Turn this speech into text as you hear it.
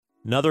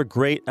Another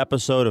great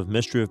episode of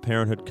Mystery of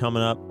Parenthood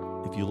coming up.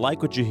 If you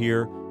like what you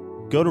hear,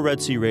 go to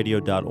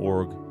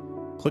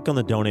redsearadio.org, click on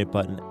the donate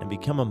button, and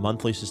become a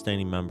monthly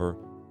sustaining member.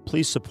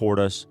 Please support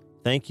us.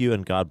 Thank you,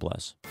 and God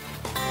bless.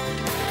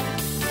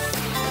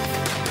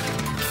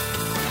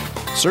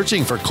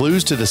 Searching for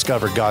clues to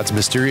discover God's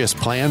mysterious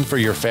plan for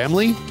your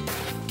family?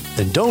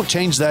 Then don't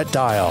change that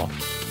dial.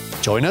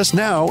 Join us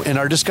now in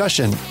our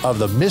discussion of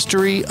the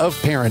mystery of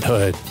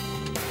parenthood.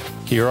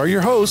 Here are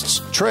your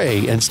hosts,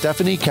 Trey and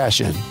Stephanie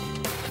Cashin.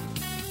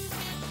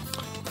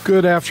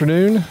 Good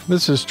afternoon.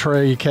 This is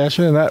Trey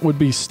Cashin, and that would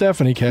be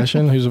Stephanie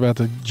Cashin, who's about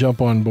to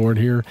jump on board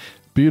here.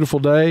 Beautiful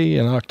day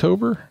in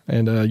October,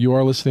 and you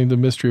are listening to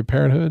Mystery of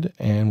Parenthood,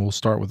 and we'll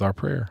start with our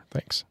prayer.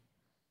 Thanks.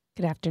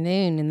 Good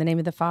afternoon. In the name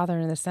of the Father,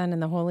 and the Son,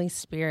 and the Holy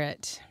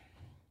Spirit.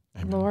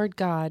 Amen. Lord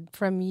God,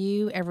 from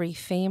you every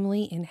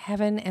family in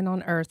heaven and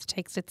on earth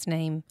takes its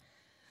name.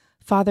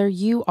 Father,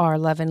 you are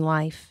love and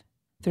life.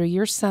 Through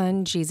your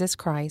Son, Jesus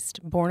Christ,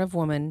 born of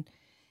woman,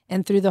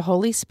 and through the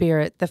Holy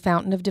Spirit, the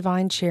fountain of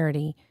divine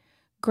charity,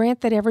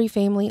 grant that every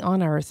family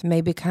on earth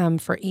may become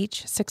for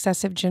each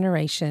successive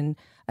generation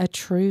a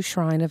true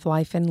shrine of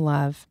life and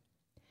love.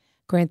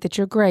 Grant that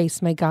your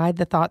grace may guide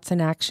the thoughts and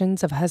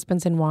actions of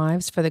husbands and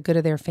wives for the good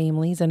of their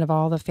families and of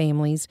all the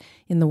families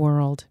in the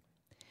world.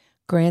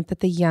 Grant that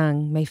the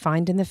young may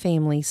find in the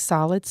family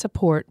solid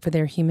support for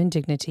their human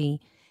dignity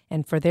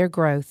and for their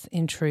growth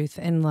in truth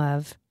and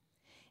love.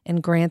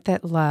 And grant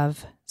that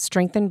love,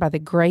 strengthened by the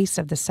grace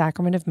of the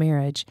sacrament of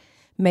marriage,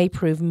 may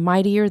prove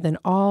mightier than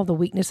all the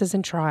weaknesses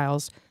and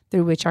trials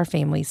through which our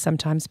families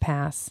sometimes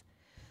pass.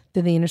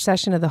 Through the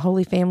intercession of the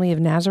Holy Family of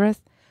Nazareth,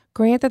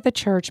 grant that the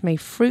Church may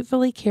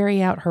fruitfully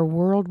carry out her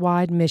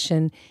worldwide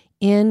mission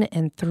in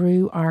and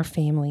through our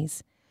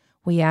families.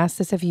 We ask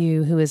this of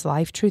you, who is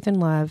life, truth, and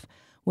love,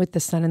 with the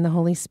Son and the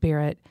Holy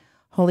Spirit.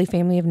 Holy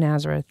Family of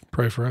Nazareth,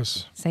 pray for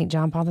us. St.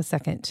 John Paul II,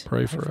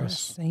 pray for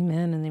us.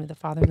 Amen. In the name of the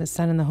Father, and the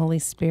Son, and the Holy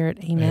Spirit.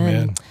 Amen.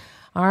 Amen.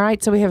 All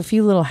right, so we have a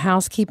few little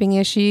housekeeping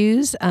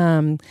issues.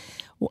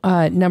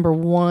 Number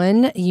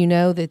one, you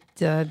know that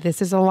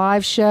this is a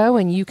live show,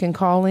 and you can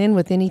call in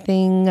with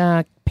anything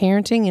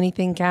parenting,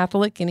 anything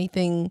Catholic,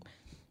 anything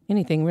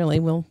really.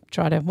 We'll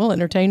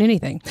entertain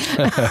anything.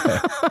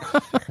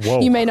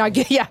 Whoa. You may not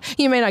get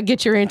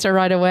your answer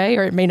right away,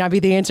 or it may not be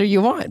the answer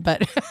you want,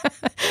 but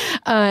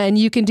and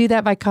you can do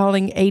that by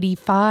calling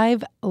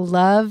 85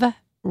 Love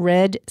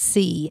Red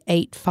Sea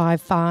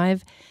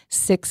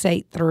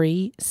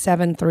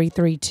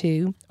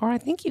 855-683-7332, or I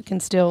think you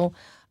can still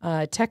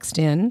text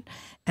in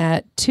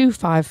at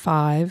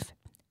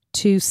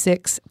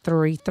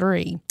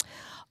 255-2633.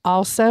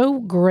 Also,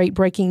 great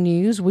breaking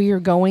news. We are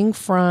going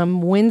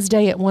from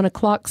Wednesday at 1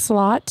 o'clock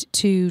slot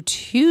to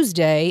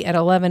Tuesday at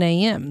 11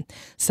 a.m.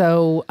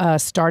 So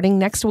starting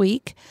next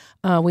week,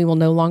 we will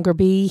no longer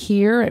be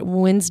here at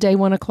Wednesday,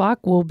 1 o'clock.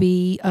 We'll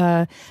be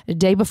a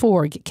day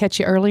before. Catch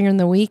you earlier in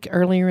the week,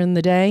 earlier in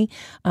the day,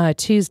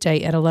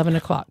 Tuesday at 11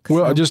 o'clock.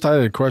 Well, I just had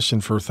a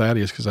question for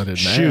Thaddeus because I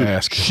didn't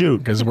ask. Shoot.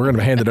 Because we're going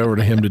to hand it over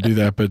to him to do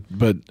that. But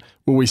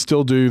will we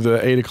still do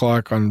the 8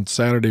 o'clock on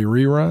Saturday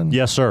rerun?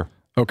 Yes, sir.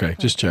 Okay,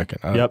 just checking.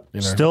 Yep.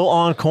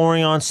 Still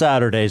encoring on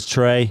Saturdays,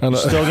 Trey. You're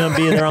still going to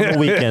be there on the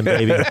weekend,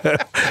 baby.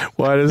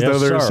 Well, I just know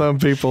there are some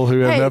people who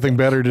have nothing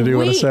better to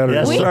do on a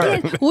Saturday.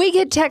 Yes, we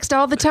get text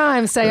all the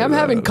time say, I'm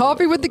having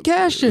coffee with the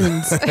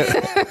Cashins.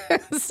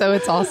 So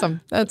it's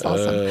awesome. That's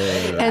awesome.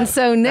 And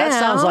so now... That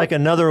sounds like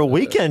another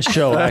weekend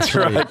show,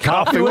 actually. Right.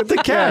 Coffee with the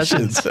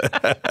Cashins.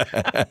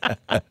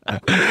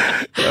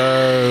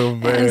 Oh,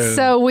 man. And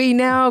so we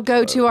now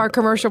go to our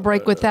commercial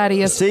break with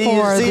Thaddeus See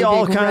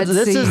all kinds of...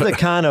 This is the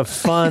kind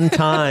of fun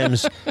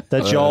times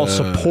that y'all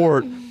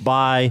support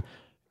by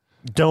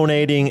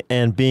donating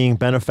and being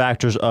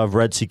benefactors of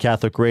Red Sea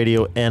Catholic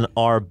Radio. And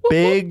our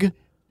big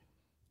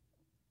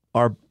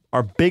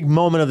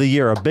moment of the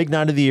year, our big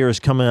night of the year is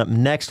coming up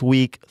next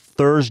week,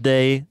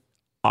 Thursday,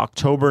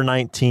 October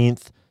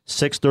 19th,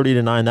 6:30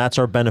 to 9. That's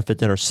our benefit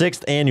dinner,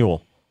 6th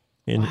annual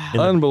in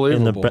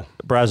the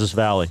Brazos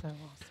Valley. So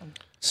awesome.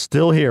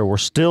 Still here. We're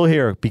still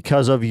here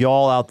because of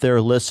y'all out there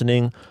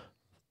listening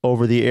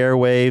over the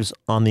airwaves,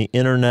 on the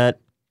internet,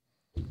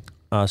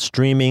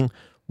 streaming.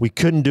 We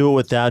couldn't do it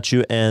without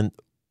you, and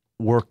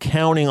we're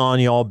counting on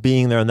y'all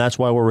being there, and that's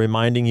why we're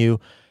reminding you,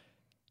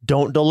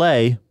 don't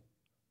delay.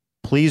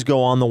 Please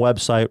go on the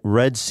website,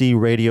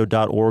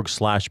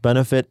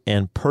 redsearadio.org/benefit,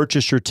 and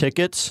purchase your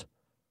tickets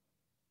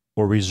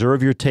or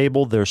reserve your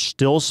table. There's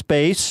still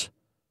space,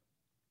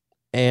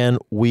 and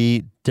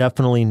we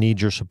definitely need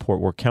your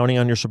support. We're counting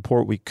on your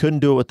support. We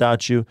couldn't do it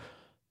without you.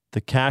 The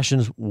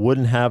Cashins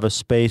wouldn't have a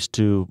space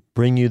to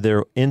bring you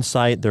their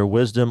insight, their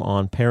wisdom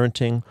on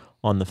parenting,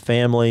 on the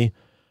family,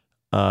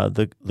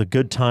 the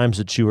good times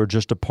that you are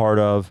just a part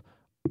of,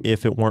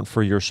 if it weren't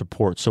for your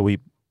support. So we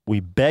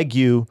beg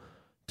you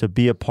to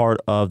be a part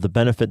of the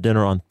benefit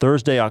dinner on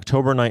Thursday,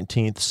 October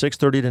 19th,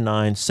 6:30 to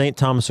 9, St.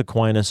 Thomas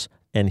Aquinas,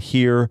 and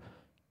hear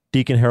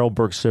Deacon Harold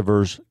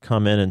Burke-Sivers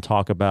come in and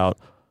talk about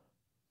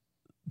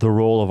the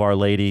role of Our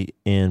Lady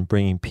in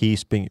bringing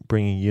peace,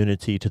 bringing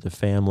unity to the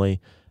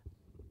family.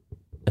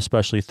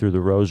 especially through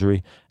the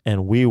rosary.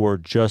 And we were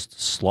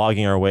just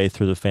slogging our way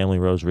through the family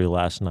rosary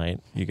last night,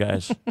 you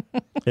guys.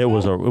 It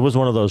was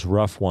one of those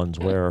rough ones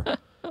where,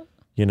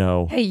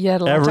 Hey, you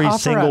had a lot to every offer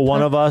single up, one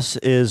huh? of us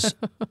is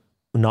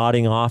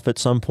nodding off at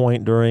some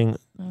point during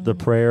the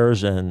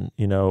prayers, and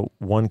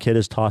one kid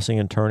is tossing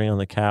and turning on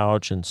the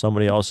couch, and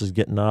somebody else is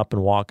getting up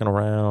and walking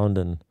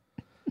around,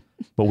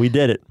 but we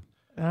did it.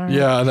 All right.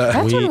 Yeah,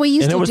 That's when we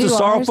used and to it was do the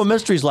sorrowful ours.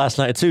 mysteries last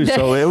night too,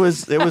 so it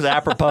was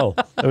apropos.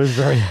 It was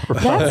very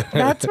apropos.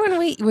 That's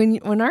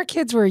when our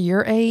kids were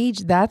your age.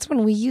 That's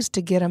when we used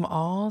to get them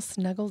all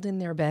snuggled in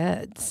their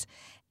beds,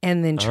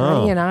 and then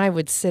Trey and I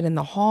would sit in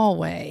the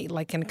hallway,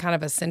 like in kind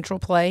of a central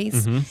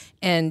place,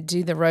 and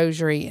do the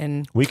rosary.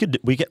 And we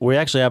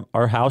actually have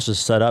our house is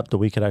set up that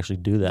we could actually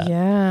do that.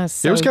 yeah,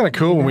 it was kind of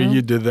cool when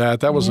you did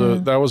that. That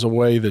was a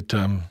way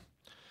that.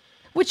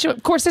 Which,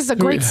 of course, is a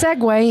great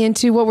segue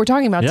into what we're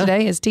talking about Yeah.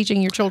 today: is teaching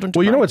your children to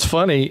Well, you pray. know what's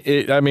funny?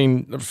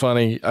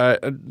 Funny. I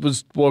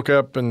woke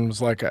up and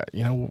was like,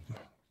 so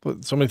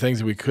many things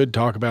that we could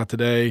talk about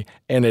today,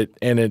 and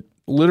it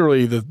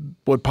literally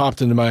what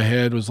popped into my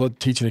head was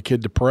teaching a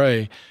kid to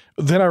pray.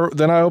 Then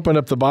I opened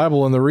up the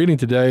Bible, and the reading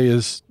today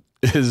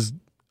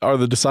are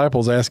the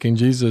disciples asking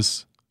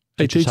Jesus,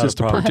 "Hey, teach us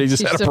how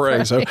to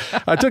pray." So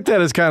I took that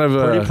as kind of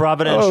Pretty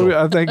providential.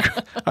 I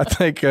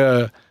think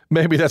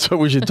maybe that's what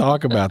we should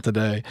talk about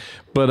today.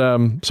 But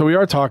so we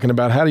are talking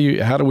about how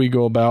do we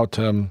go about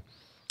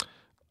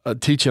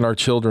teaching our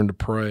children to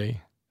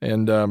pray,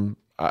 and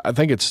I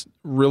think it's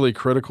really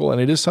critical, and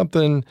it is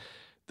something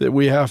that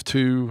we have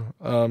to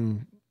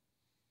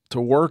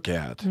work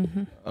at.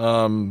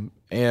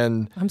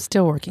 And I'm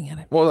still working at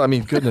it. well, I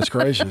mean, goodness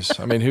gracious,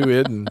 I mean, who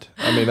isn't?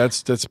 I mean,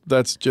 that's just,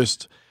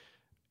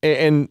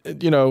 and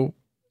you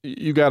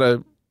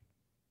gotta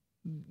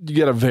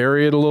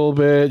vary it a little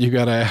bit. You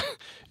gotta,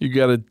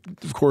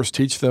 of course,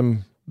 teach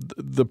them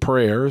the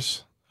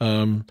prayers,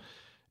 and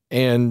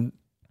then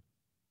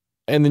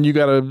you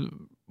gotta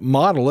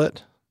model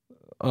it,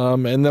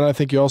 and then I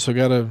think you also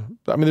gotta.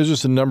 I mean, there's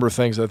just a number of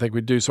things I think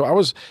we do. So I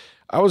was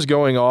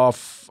going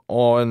off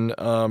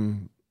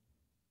on.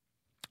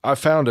 I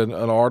found an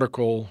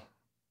article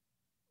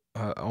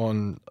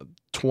on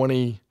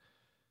 20.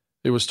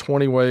 It was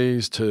 20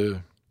 ways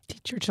to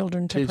Teach your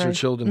children to teach pray. your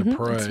children to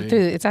pray.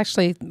 It's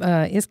actually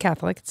is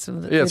Catholic. It's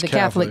through it's the Catholic.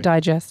 Catholic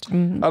Digest.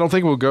 Mhm. I don't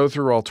think we'll go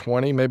through all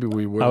 20. Maybe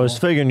we will. I was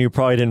figuring you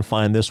probably didn't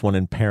find this one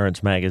in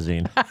Parents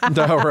Magazine.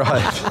 No,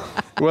 right.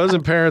 It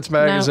wasn't Parents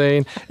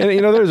Magazine. And,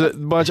 there's a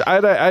bunch.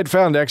 I'd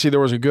found actually there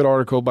was a good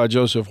article by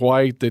Joseph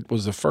White that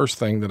was the first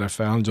thing that I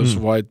found.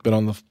 Joseph White, been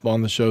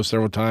on the show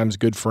several times,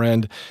 good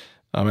friend.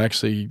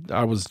 Actually,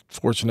 I was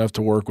fortunate enough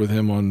to work with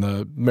him on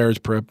the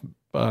marriage prep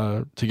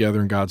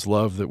Together in God's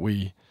Love that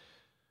we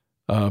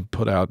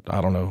put out,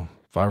 I don't know,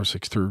 5 or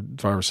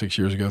 6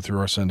 years ago through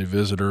our Sunday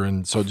Visitor.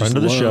 And so just Friend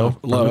of the show.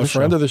 a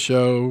friend of the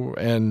show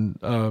and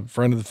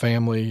friend of the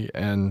family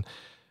and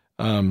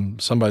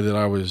somebody that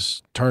I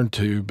was turned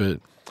to, but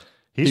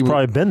He's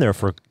probably been there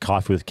for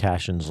Coffee with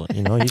Cashions.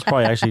 He's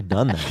probably actually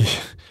done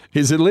that.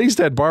 he's at least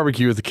had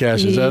barbecue with the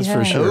Cashions, that's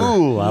for sure.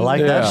 Ooh, I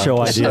like that show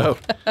idea.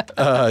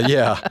 So,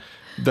 yeah,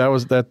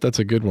 that's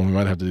a good one. We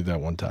might have to do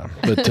that one time,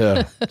 but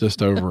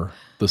just over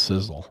the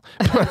sizzle.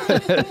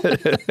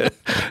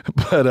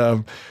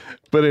 But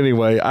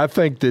anyway, I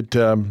think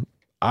that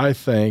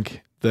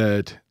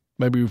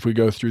maybe if we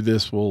go through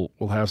this, we'll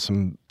have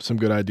some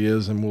good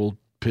ideas, and we'll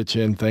pitch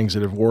in things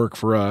that have worked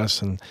for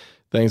us and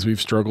things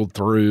we've struggled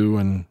through,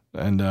 and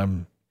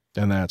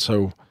that.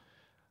 So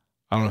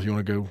I don't know if you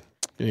want to go.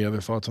 Any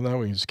other thoughts on that?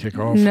 We can just kick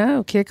off.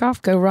 No, kick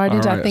off. Go right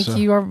into. All I right, think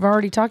you have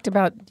already talked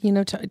about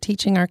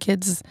teaching our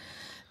kids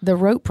the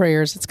rote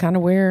prayers. It's kind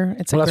of where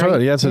it's. Well, that's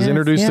right. Yeah, it says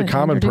introduce the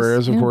common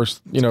prayers. Of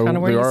course, the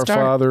Our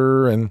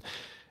Father and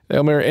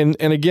Hail Mary,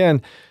 and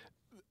again,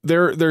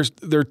 there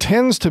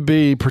tends to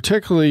be,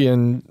 particularly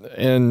in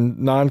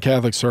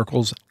non-Catholic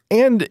circles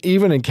and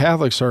even in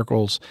Catholic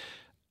circles,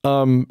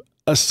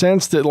 a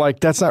sense that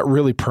that's not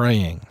really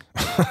praying.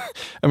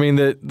 I mean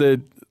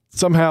that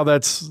somehow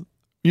that's.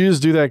 You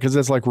just do that because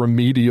that's like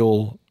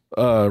remedial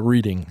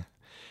reading.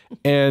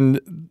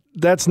 And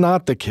that's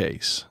not the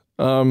case.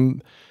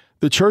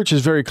 The church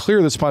is very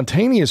clear that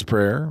spontaneous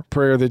prayer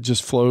that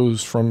just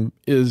flows from,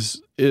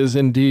 is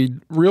indeed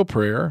real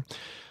prayer.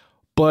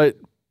 But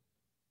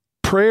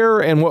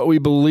prayer and what we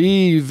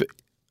believe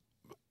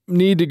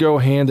need to go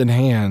hand in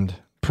hand.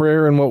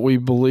 Prayer and what we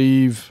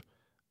believe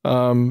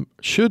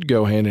should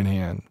go hand in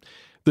hand.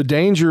 The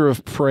danger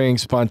of praying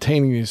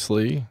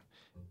spontaneously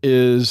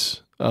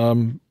is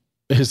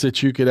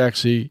that you could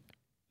actually,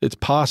 it's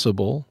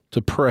possible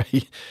to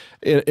pray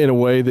in a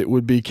way that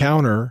would be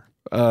counter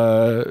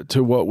to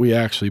what we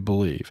actually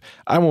believe.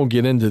 I won't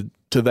get into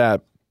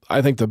that.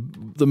 I think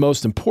the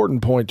most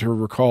important point to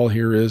recall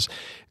here is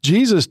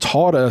Jesus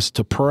taught us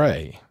to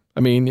pray.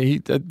 I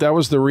mean, that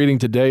was the reading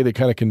today that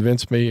kind of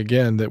convinced me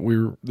again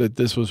that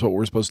this was what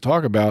we're supposed to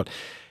talk about.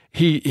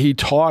 He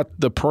taught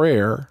the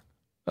prayer,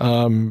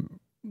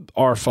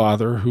 Our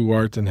Father who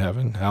art in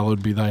heaven,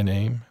 hallowed be thy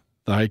name.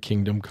 Thy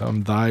kingdom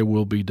come, thy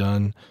will be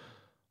done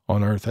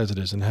on earth as it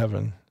is in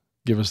heaven.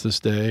 Give us this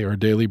day our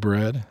daily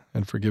bread,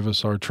 and forgive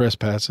us our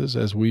trespasses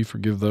as we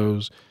forgive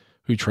those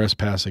who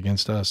trespass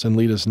against us. And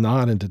lead us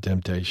not into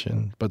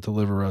temptation, but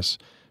deliver us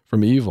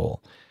from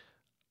evil.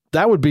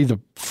 That would be the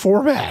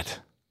format.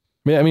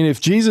 I mean,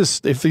 if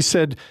he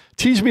said,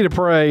 teach me to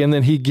pray, and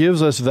then he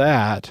gives us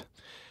that,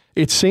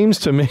 it seems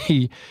to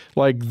me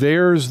like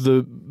there is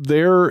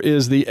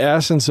the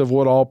essence of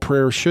what all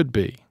prayer should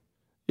be.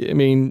 I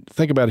mean,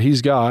 think about it.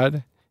 He's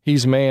God,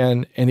 he's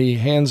man, and he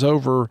hands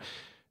over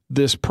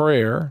this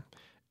prayer.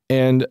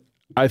 And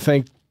I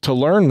think to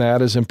learn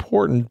that is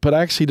important, but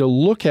actually to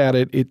look at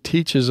it, it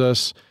teaches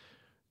us,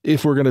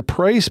 if we're going to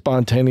pray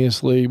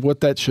spontaneously,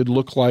 what that should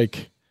look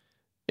like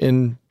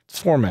in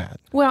format.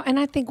 Well, and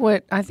I think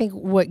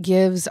what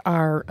gives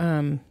our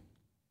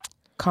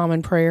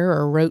common prayer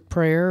or rote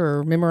prayer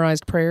or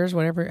memorized prayers,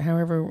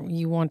 however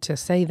you want to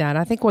say that,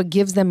 I think what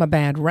gives them a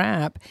bad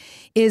rap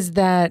is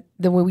that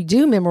when we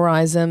do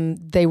memorize them,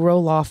 they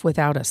roll off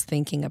without us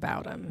thinking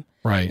about them.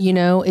 Right.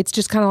 It's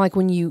just kind of like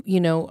when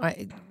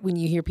when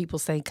you hear people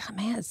say, "God,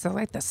 man, it's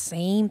like the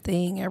same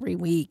thing every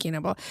week,"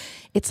 but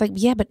it's like,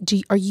 yeah, but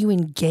are you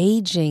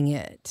engaging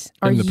it?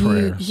 In the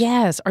prayers?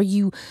 Yes. Are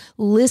you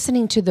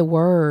listening to the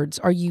words?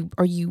 Are you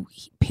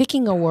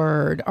picking a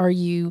word? Are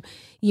you,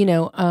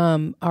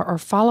 or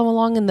follow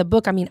along in the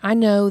book? I mean, I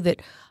know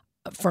that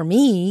for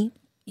me,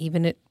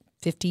 even at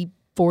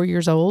 54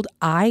 years old,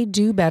 I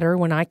do better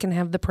when I can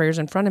have the prayers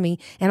in front of me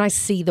and I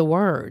see the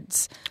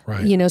words,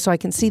 right. So I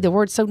can see the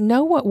words. So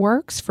know what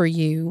works for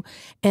you,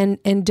 and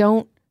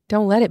don't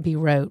let it be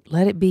rote.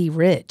 Let it be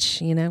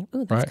rich, Ooh,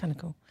 that's right. kind of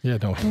cool. Yeah,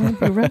 don't. Let it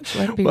be rich.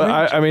 Let it be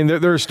Well, rich. I mean,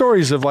 there are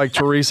stories of like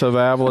Teresa of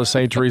Avila,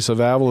 St. Teresa of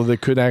Avila,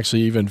 that couldn't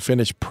actually even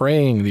finish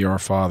praying the Our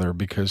Father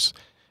because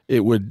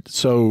it would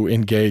so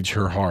engage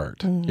her heart,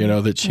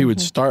 that she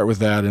would start with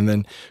that and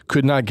then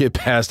could not get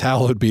past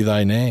hallowed be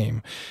thy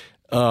name.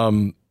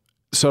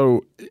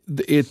 So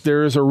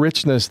there is a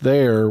richness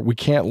there. We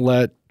can't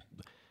let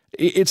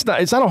it's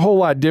not a whole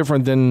lot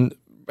different than,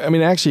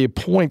 actually it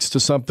points to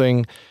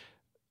something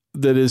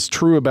that is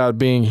true about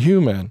being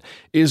human,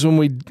 is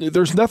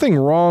there's nothing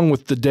wrong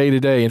with the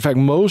day-to-day. In fact,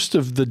 most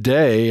of the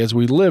day as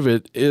we live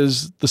it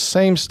is the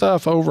same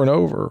stuff over and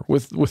over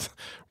with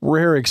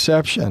rare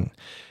exception.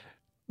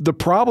 The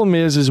problem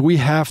is we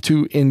have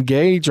to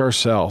engage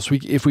ourselves.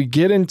 If we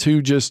get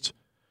into just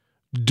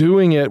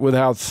doing it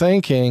without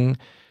thinking,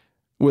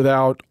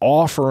 without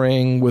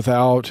offering,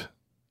 without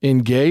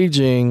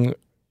engaging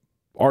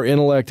our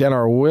intellect and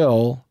our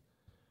will,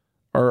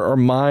 our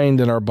mind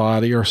and our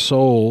body, our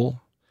soul,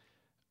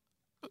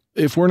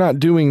 if we're not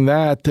doing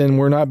that, then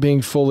we're not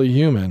being fully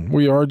human.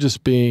 We are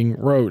just being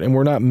rote, and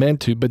we're not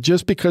meant to. But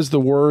just because the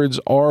words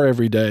are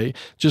every day,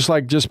 just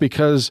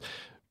because,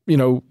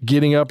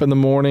 getting up in the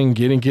morning,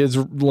 getting kids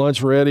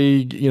lunch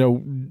ready,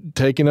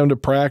 taking them to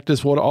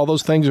practice, all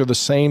those things are the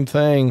same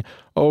thing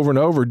over and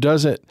over,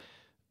 doesn't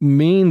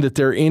mean that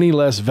they're any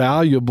less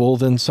valuable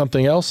than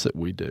something else that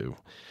we do.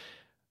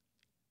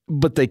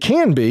 But they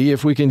can be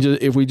if we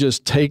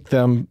just take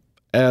them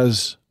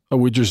as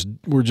we're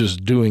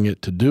just doing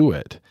it to do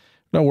it.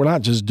 No, we're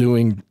not just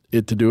doing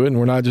it to do it, and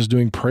we're not just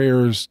doing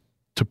prayers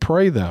to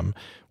pray them.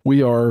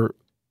 We are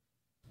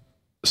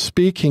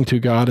speaking to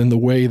God in the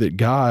way that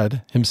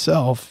God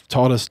himself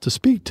taught us to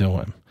speak to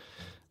him.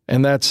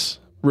 And that's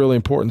really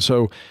important.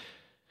 So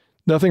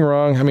nothing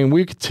wrong.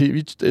 We could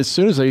teach, as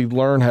soon as they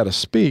learn how to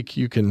speak,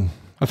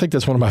 I think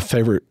that's one of my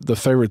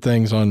favorite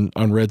things on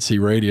Red Sea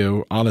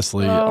Radio,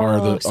 honestly,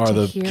 are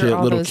the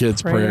little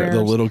kids' prayers.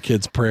 The little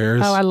kids'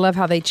 prayers. Oh, I love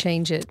how they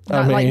change it.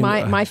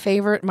 My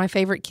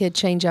favorite kid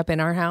change up in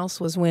our house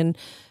was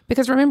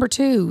because remember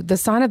too, the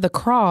sign of the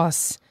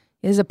cross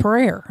is a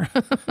prayer.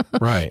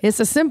 Right. It's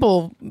a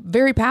simple,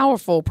 very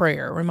powerful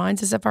prayer.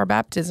 Reminds us of our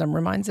baptism.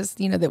 Reminds us,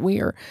 that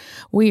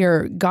we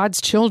are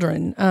God's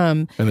children.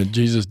 And that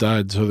Jesus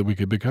died so that we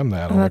could become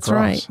that on the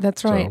cross.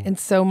 That's right. And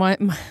so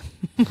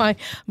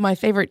my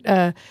favorite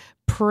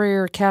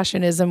prayer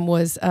Cassionism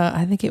was,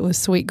 I think it was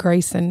Sweet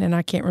Grayson, and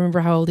I can't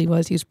remember how old he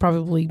was. He was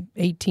probably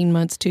 18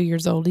 months, 2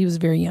 years old. He was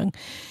very young.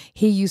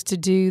 He used to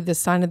do the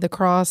sign of the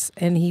cross,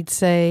 and he'd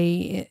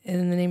say,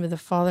 in the name of the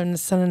Father and the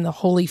Son and the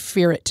Holy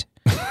Spirit.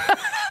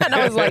 And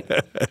I was like,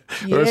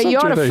 yeah, you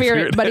ought to fear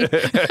it, buddy.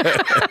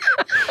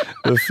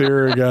 The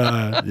fear of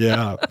God,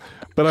 yeah.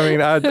 But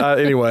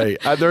anyway,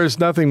 there's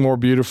nothing more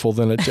beautiful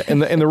than it.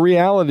 And the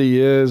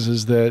reality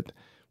is that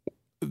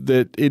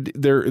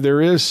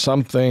there is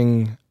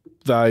something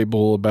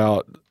valuable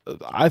about,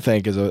 I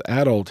think, as an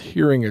adult,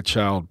 hearing a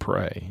child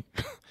pray,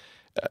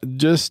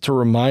 just to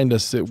remind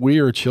us that we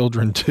are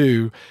children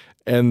too,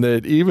 and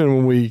that even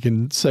when we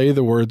can say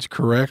the words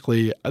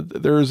correctly,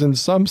 there's, in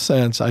some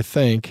sense, I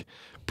think,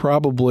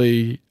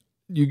 probably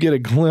you get a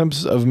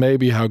glimpse of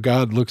maybe how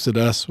God looks at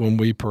us when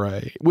we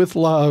pray with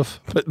love,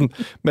 but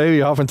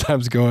maybe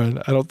oftentimes going,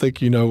 I don't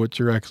think you know what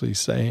you're actually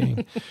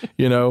saying,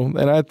 and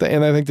I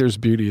think there's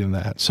beauty in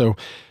that. So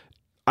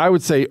I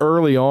would say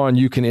early on,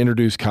 you can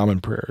introduce common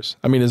prayers.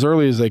 As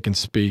early as they can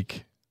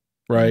speak,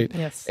 right?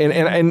 Yes.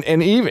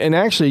 And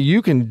actually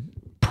you can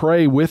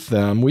pray with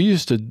them. We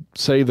used to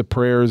say the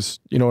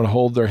prayers, and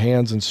hold their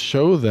hands and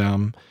show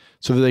them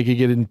so that they could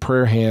get in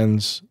prayer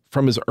hands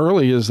from as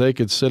early as they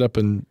could sit up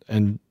and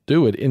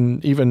do it.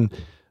 And even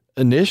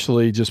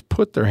initially just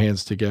put their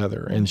hands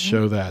together and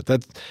show that.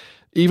 That's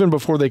even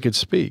before they could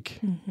speak.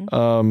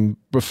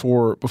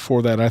 Before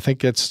that, I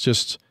think that's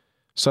just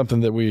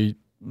something that we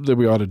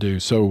ought to do.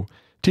 So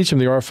teach them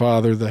the Our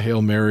Father, the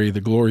Hail Mary, the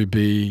Glory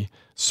Be,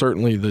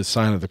 certainly the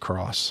sign of the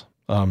cross.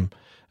 And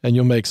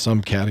you'll make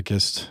some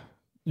catechist,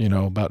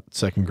 about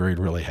second grade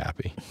really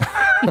happy.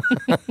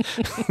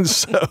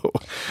 So,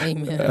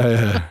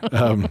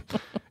 Amen.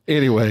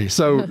 Anyway,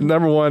 so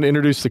number 1,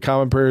 introduce the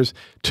common prayers.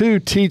 2,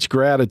 teach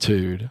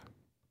gratitude.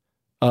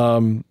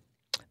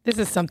 This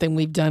is something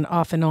we've done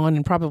off and on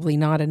and probably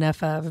not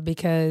enough of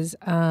because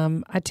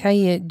I tell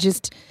you,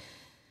 just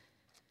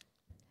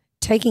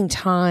taking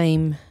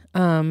time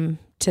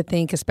to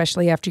think,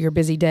 especially after your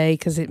busy day,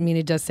 because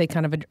it does say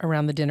kind of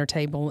around the dinner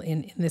table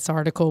in this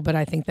article, but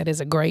I think that is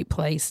a great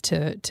place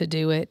to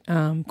do it.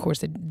 Of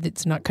course,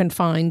 it's not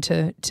confined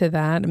to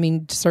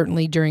that.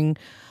 Certainly during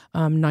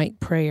night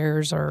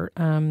prayers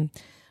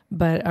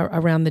but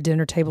around the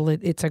dinner table,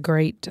 it's a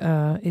great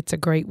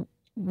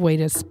way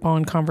to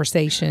spawn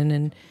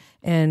conversation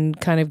and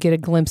kind of get a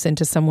glimpse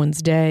into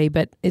someone's day.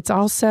 But it's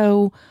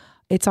also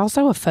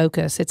a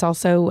focus. It's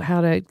also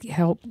how to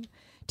help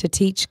to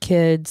teach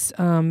kids,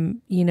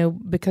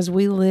 because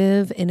we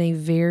live in a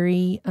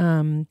very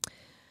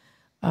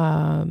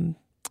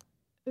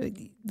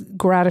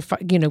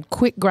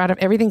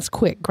everything's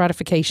quick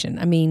gratification.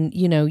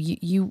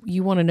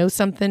 You want to know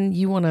something,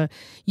 you want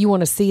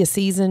to see a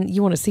season,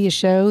 you want to see a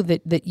show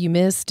that you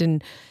missed,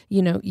 and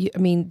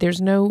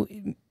there's no.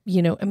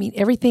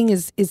 Everything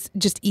is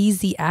just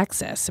easy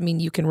access.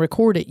 You can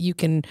record it, you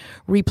can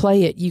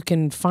replay it, you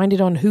can find it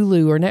on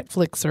Hulu or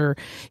Netflix or,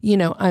 you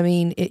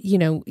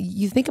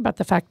think about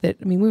the fact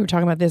that, we were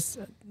talking about this,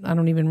 I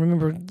don't even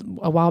remember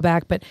a while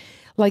back, but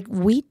like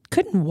we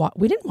didn't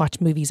watch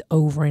movies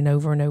over and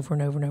over and over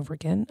and over and over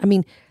again.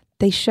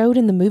 They showed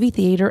in the movie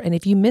theater, and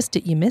if you missed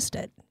it, you missed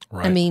it.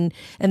 Right.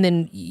 And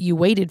then you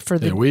waited for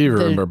we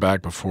remember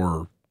back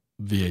before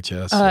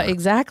VHS.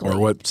 Exactly. Or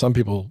what some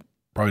people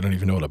probably don't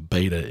even know what a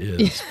beta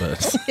is, but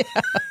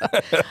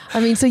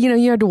so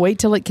you had to wait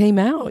till it came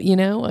out,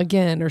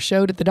 again, or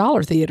showed at the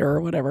Dollar Theater or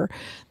whatever.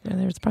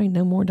 There's probably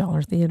no more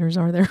Dollar Theaters,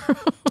 are there?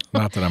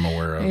 Not that I'm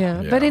aware of.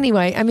 Yeah. But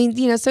anyway,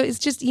 so it's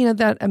just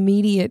that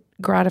immediate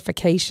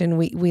gratification.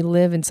 We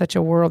live in such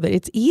a world that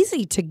it's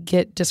easy to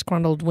get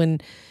disgruntled when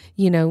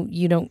you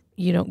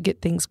don't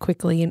get things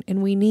quickly,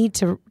 and we need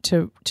to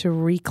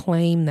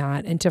reclaim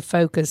that and to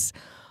focus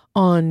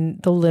on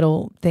the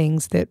little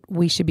things that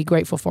we should be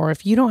grateful for.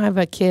 If you don't have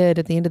a kid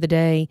at the end of the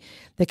day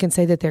that can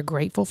say that they're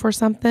grateful for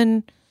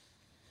something,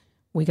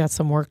 we got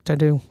some work to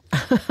do.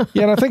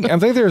 Yeah, and I think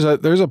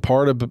there's a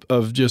part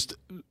of just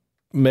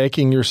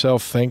making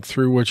yourself think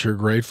through what you're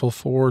grateful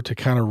for to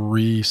kind of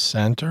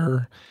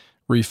recenter,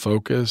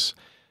 refocus,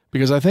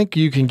 because I think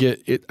you can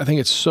get it. I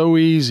think it's so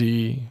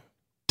easy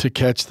to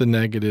catch the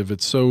negative.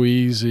 It's so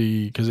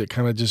easy because it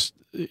kind of just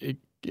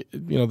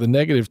the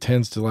negative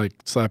tends to like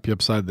slap you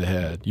upside the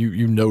head.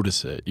 You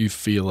notice it, you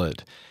feel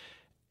it.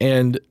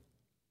 And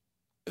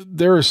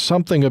there is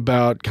something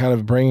about kind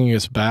of bringing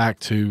us back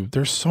to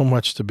there's so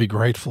much to be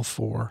grateful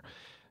for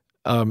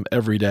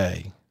every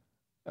day.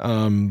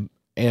 And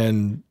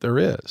there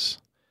is.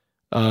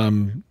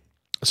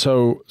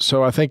 So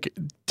I think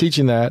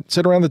teaching that,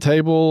 sit around the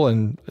table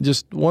and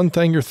just one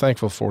thing you're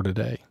thankful for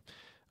today.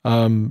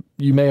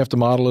 You may have to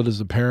model it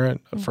as a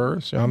parent at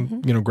first.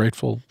 I'm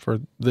grateful for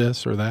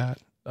this or that.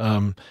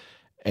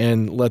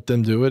 And let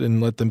them do it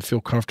and let them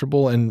feel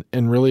comfortable. And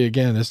really,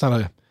 again, it's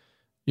not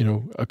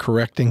a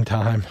correcting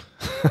time.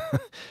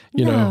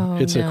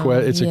 It's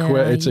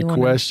a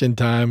question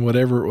time,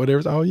 whatever.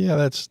 Oh yeah,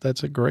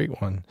 that's a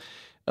great one.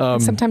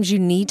 Sometimes you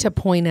need to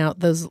point out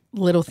those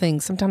little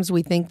things. Sometimes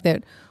we think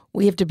that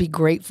we have to be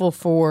grateful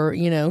for,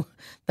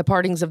 the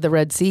partings of the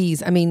Red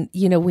Seas.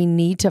 We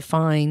need to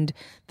find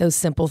those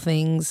simple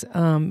things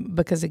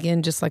because,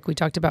 again, just like we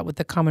talked about with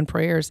the common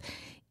prayers,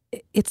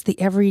 it's the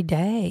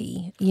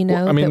everyday,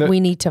 that we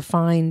need to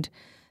find.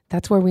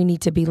 That's where we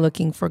need to be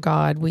looking for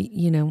God. We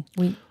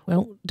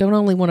don't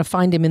only want to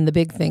find Him in the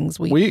big things.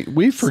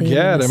 We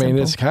forget.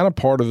 It's kind of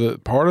part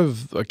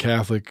of a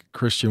Catholic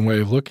Christian way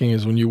of looking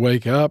is when you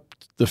wake up,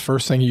 the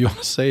first thing you want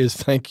to say is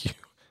thank you.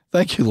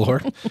 Thank you,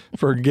 Lord,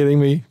 for getting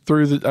me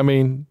through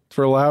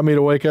for allowing me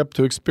to wake up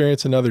to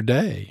experience another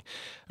day.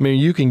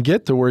 You can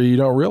get to where you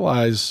don't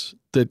realize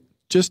that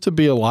just to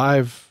be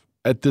alive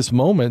at this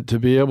moment, to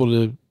be able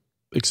to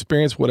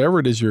experience whatever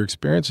it is you're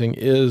experiencing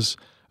is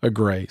a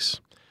grace.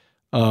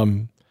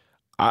 I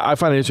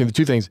find it interesting, the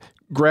two things.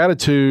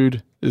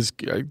 Gratitude is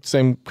the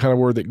same kind of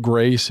word that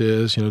grace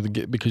is,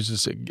 because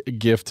it's a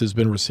gift has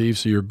been received.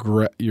 So your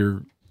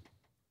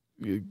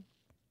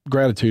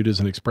gratitude is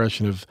an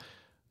expression of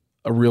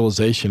a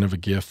realization of a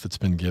gift that's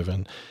been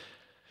given.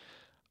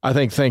 I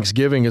think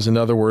thanksgiving is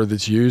another word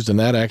that's used, and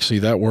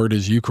that word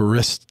is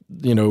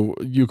Eucharista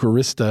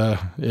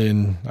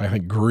in, I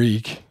think,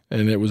 Greek.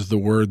 and it was the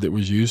word that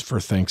was used for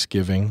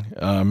Thanksgiving,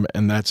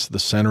 and that's the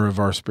center of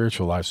our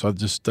spiritual life. So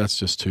that's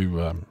just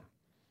too,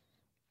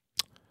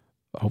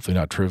 hopefully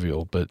not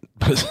trivial, but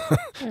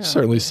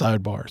certainly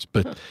sidebars.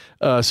 But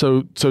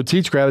so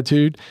teach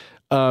gratitude.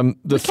 We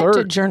kept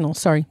a journal.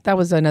 Sorry, that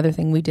was another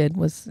thing we did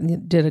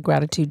did a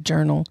gratitude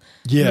journal.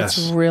 Yes,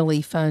 it's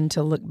really fun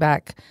to look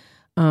back.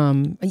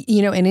 And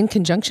in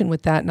conjunction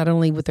with that, not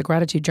only with the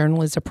gratitude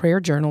journal, is a prayer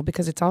journal,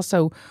 because it's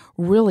also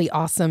really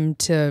awesome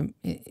to,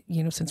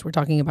 since we're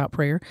talking about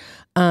prayer,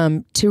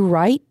 to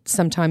write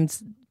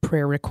sometimes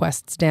prayer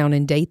requests down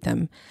and date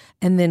them,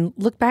 and then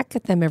look back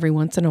at them every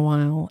once in a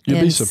while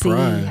and see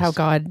how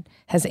God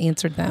has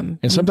answered them.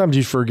 And sometimes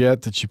you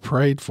forget that you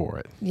prayed for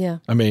it. Yeah.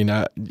 I mean,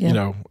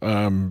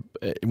 when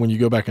you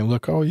go back and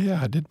look, oh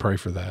yeah, I did pray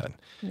for that.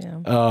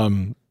 Yeah.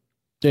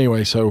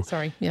 Anyway, so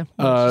sorry. Yeah.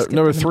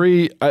 Number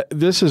 3,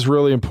 this is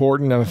really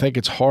important, and I think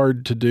it's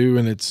hard to do,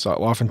 and it's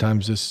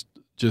oftentimes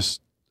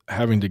just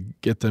having to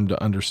get them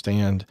to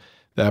understand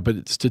that. But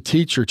it's to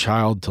teach your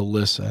child to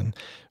listen.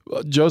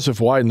 Joseph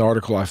White, in the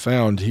article I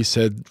found, he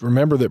said,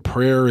 "Remember that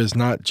prayer is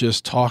not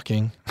just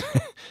talking;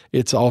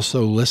 it's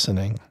also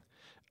listening."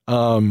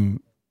 So,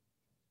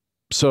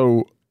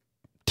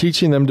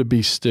 teaching them to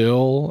be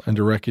still and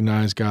to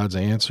recognize God's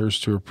answers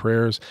to our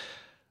prayers.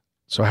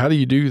 So, how do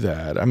you do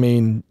that? I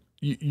mean,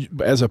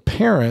 as a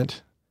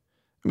parent,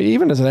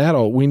 even as an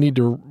adult, we need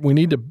to.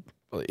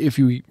 If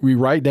we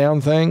write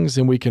down things,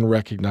 then we can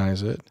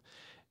recognize it.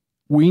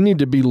 We need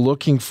to be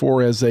looking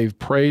for, as they've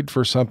prayed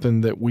for something,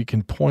 that we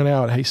can point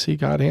out, hey, see,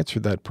 God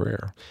answered that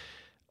prayer.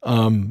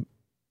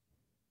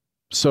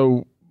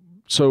 So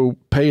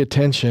pay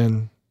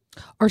attention.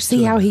 Or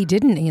see how he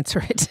didn't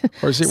answer it.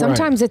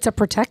 Sometimes right. It's a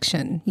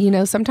protection.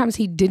 Sometimes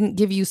he didn't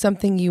give you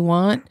something you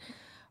want,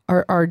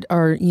 or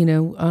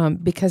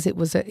because it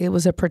was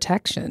a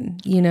protection.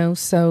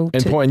 So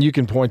and you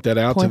can point that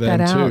out to them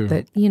too.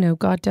 That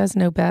God does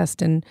know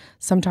best, and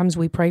sometimes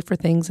we pray for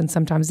things, and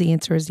sometimes the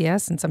answer is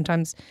yes, and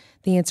sometimes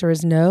the answer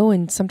is no,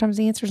 and sometimes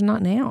the answer is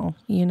not now.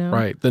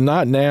 Right. The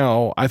not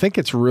now. I think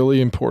it's really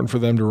important for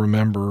them to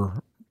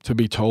remember, to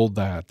be told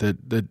that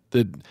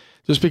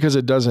just because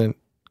it doesn't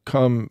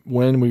come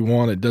when we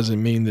want it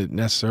doesn't mean that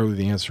necessarily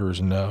the answer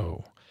is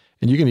no.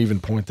 And you can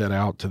even point that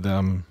out to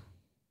them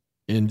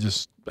in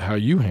just how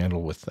you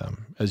handle with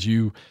them as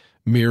you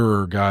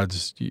mirror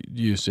God's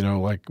use.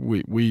 Like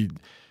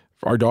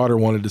our daughter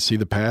wanted to see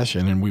the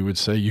Passion, and we would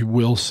say, you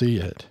will see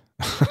it,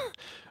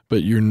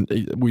 but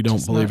we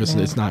don't believe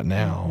it's not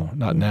now. Mm-hmm.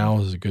 Not now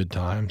is a good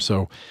time.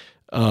 So,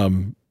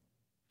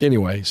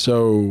 anyway,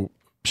 so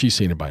she's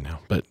seen it by now,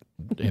 but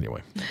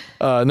anyway,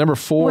 number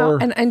 4. Well,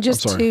 and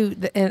just to,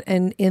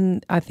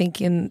 and I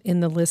think in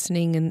the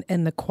listening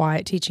and the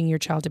quiet, teaching your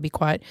child to be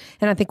quiet.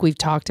 And I think we've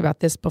talked about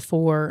this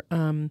before.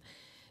 When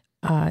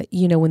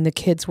the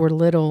kids were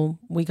little,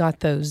 we got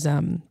those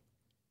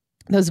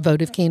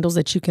votive candles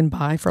that you can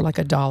buy for like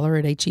 $1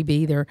 at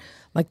H-E-B. They're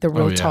like the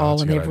real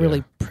tall, and they have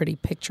really pretty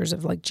pictures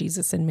of like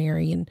Jesus and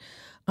Mary and,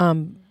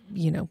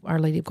 Our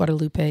Lady of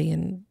Guadalupe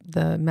and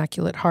the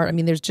Immaculate Heart. I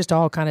mean, there's just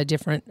all kind of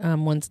different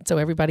ones. So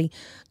everybody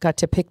got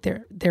to pick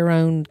their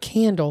own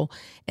candle.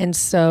 And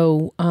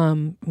so,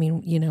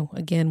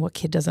 again, what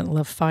kid doesn't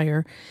love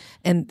fire?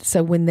 And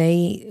so when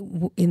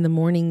in the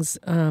mornings,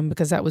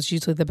 because that was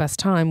usually the best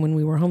time when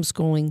we were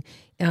homeschooling,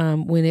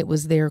 when it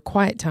was their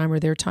quiet time or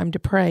their time to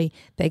pray,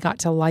 they got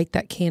to light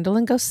that candle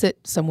and go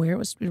sit somewhere. It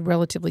was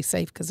relatively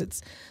safe because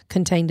it's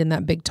contained in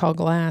that big tall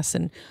glass.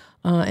 And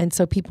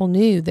so people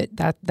knew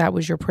that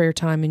was your prayer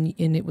time,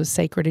 and it was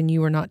sacred, and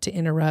you were not to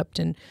interrupt,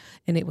 and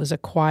it was a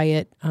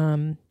quiet,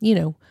 a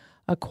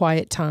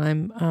quiet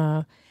time.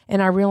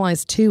 And I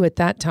realized too at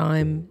that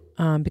time,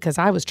 because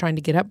I was trying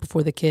to get up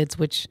before the kids,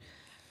 which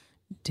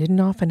didn't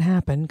often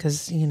happen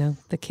because,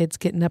 the kids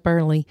getting up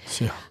early.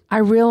 Yeah. I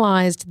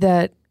realized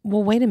that,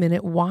 well, wait a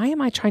minute, why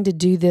am I trying to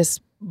do this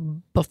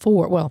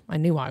before? Well, I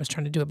knew I was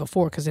trying to do it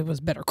before because it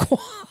was better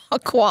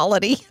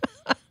quality.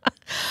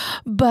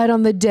 But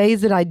on the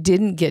days that I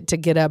didn't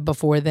get up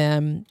before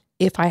them,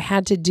 if I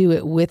had to do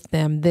it with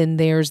them, then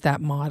there's that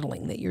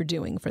modeling that you're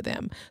doing for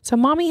them. So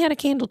mommy had a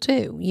candle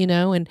too,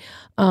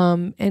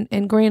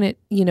 and granted,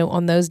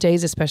 on those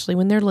days, especially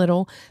when they're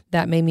little,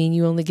 that may mean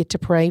you only get to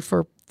pray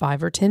for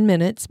 5 or 10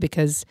 minutes,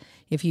 because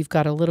if you've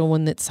got a little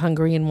one that's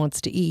hungry and wants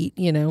to eat,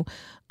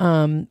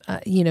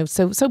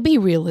 so be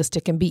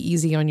realistic and be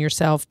easy on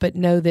yourself, but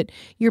know that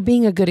you're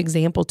being a good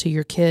example to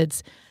your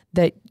kids,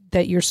 that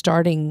you're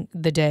starting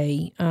the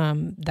day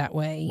that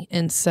way.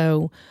 And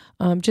so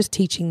just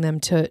teaching them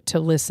to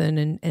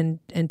listen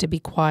and to be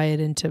quiet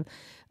and to,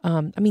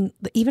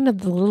 even of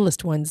the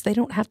littlest ones, they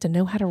don't have to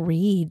know how to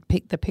read.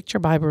 The picture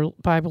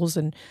Bibles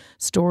and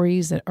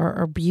stories that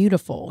are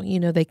beautiful.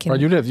 They can.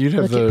 Right, we'd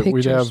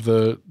have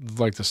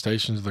the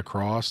Stations of the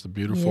Cross, the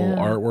beautiful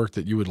artwork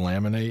that you would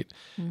laminate.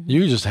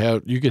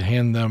 Mm-hmm. You could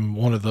hand them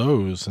one of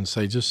those and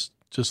say, just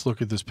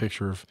look at this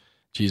picture of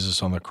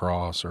Jesus on the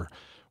cross or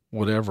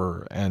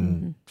whatever,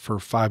 and for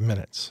 5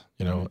 minutes,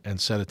 and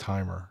set a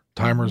timer.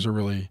 Timers are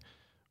really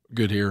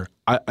good here.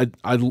 I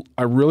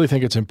really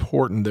think it's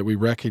important that we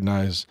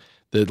recognize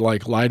that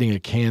like lighting a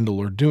candle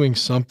or doing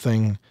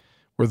something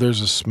where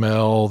there's a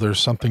smell, there's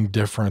something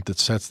different that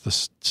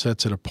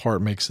sets it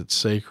apart, makes it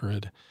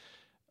sacred,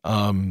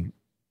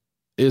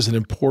 is an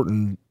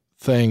important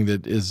thing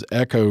that is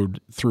echoed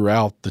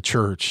throughout the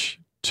church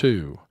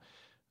too.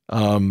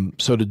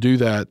 So to do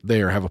that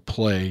there, have a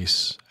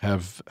place,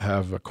 have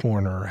a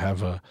corner,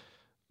 have a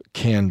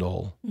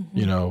candle,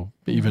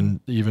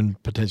 even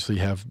potentially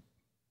have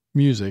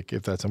music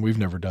if that's, and we've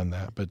never done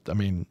that, but I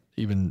mean,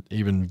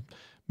 even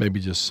maybe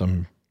just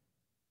some,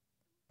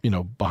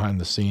 behind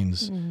the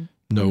scenes,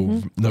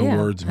 no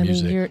words,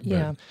 music.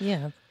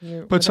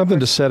 But something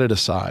to set it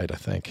aside, I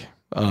think.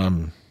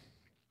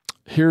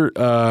 Here,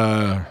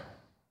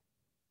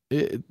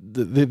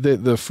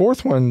 the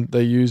fourth one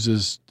they use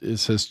it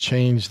says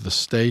change the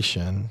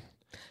station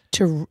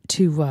to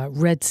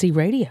Red Sea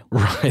Radio.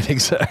 Right,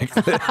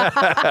 exactly.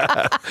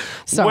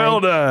 Sorry, well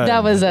done.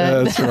 That was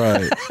that's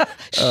right.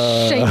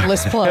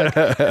 Shameless plug.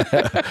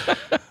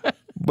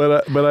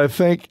 But I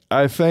think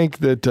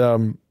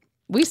that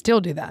we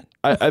still do that.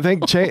 I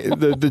think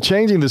the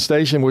changing the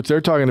station, which they're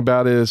talking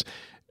about, is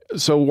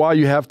so while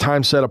you have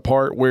time set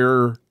apart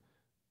where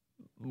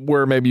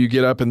maybe you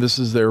get up and this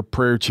is their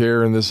prayer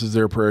chair and this is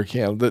their prayer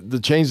candle. The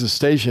change the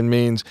station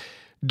means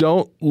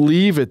don't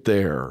leave it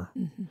there.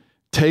 Mm-hmm.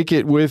 Take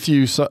it with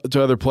you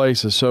to other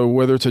places. So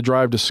whether it's a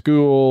drive to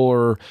school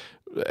or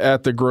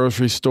at the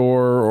grocery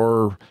store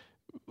or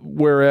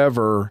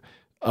wherever,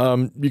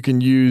 you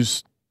can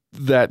use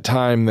that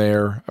time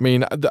there. I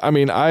mean,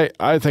 I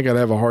think I'd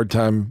have a hard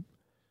time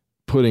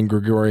putting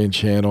Gregorian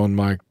chant on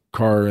my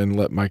car and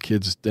let my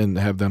kids and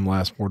have them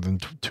last more than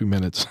 2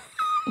 minutes.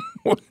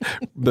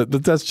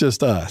 But that's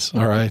just us,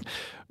 all right.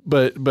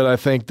 But I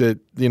think that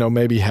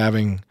maybe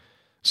having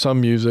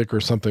some music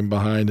or something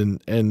behind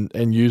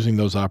and using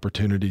those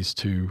opportunities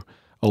to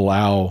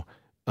allow.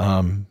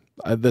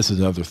 This is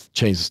another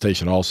change the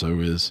station. Also,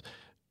 is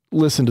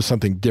listen to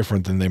something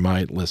different than they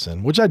might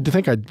listen, which I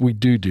think we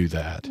do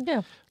that.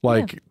 Yeah.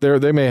 Like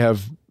they may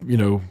have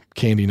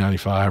Candy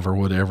 95 or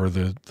whatever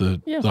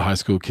the high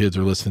school kids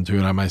are listening to,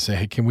 and I might say,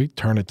 hey, can we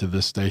turn it to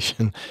this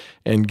station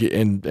and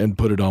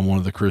put it on one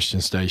of the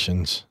Christian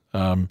stations,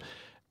 and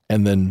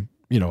then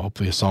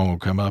hopefully a song will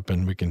come up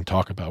and we can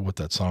talk about what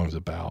that song's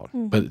about.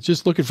 Mm-hmm. But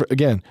just looking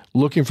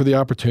for the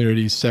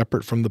opportunities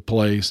separate from the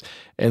place,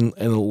 and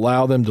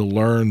allow them to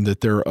learn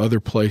that there are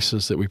other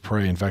places that we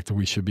pray. In fact, that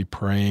we should be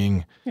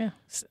praying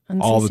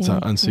all the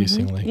time,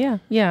 unceasingly. Mm-hmm.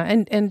 Yeah,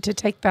 and to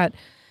take that.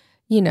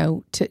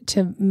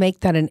 To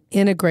make that an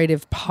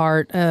integrative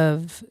part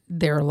of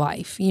their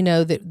life,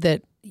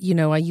 that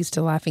I used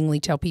to laughingly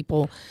tell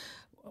people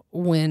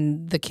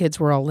when the kids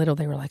were all little,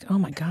 they were like, oh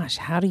my gosh,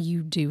 how do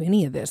you do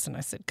any of this? And I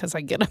said, because I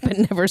get up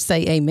and never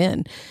say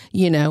amen,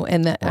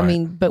 and that, right. I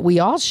mean, but we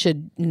all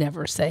should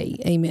never say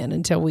amen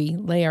until we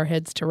lay our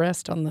heads to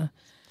rest on the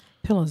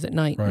pillows at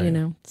night,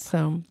 right.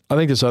 So I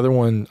think this other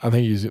one,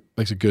 he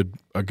makes a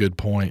good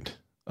point,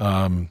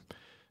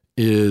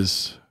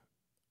 is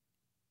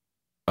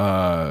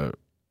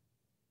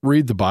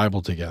read the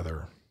Bible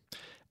together.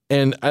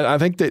 And I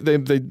think they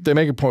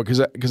make a point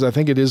because I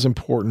think it is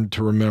important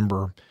to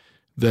remember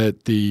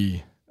that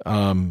the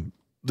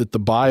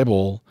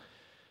Bible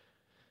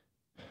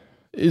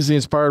is the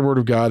inspired Word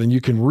of God, and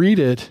you can read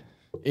it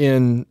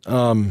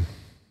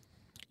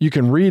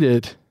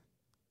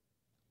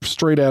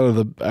straight out of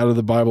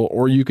the Bible,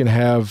 or you can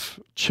have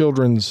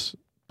children's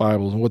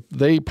Bibles. And what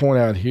they point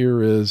out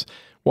here is,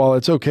 while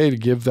it's okay to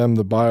give them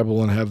the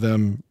Bible and have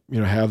them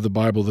have the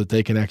Bible that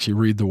they can actually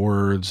read the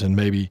words and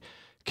maybe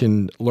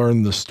can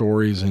learn the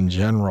stories in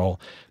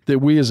general, that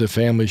we as a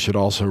family should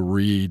also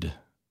read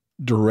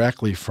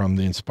directly from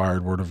the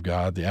inspired Word of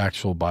God, the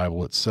actual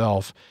Bible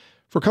itself,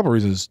 for a couple of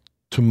reasons: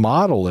 to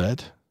model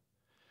it,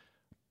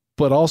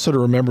 but also to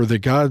remember that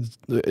God,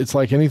 it's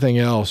like anything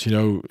else,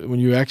 when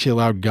you actually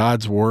allow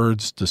God's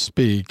words to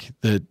speak,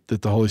 that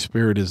the Holy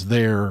Spirit is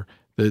there,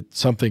 that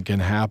something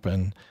can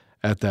happen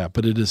at that.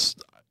 But it is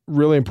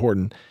really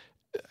important.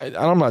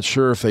 I'm not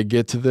sure if they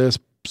get to this,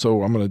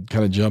 so I'm going to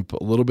kind of jump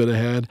a little bit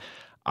ahead.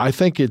 I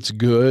think it's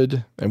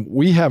good, and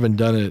we haven't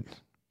done it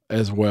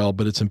as well,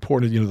 but it's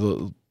important,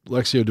 the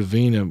Lectio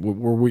Divina,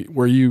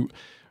 where you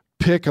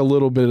pick a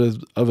little bit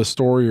of a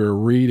story or a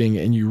reading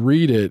and you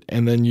read it,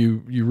 and then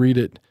you read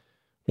it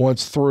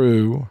once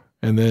through,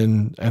 and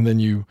then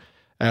you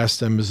ask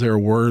them, is there a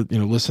word,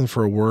 listen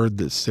for a word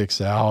that sticks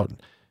out.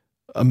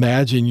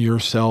 Imagine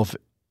yourself,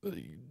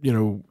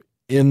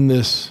 in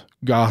this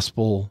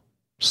gospel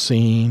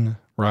scene,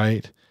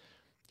 right?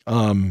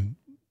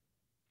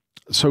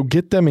 So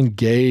get them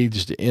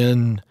engaged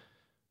in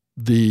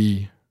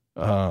the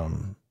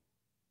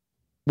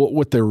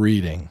what they're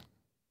reading.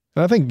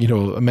 And I think,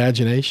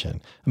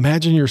 imagination.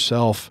 Imagine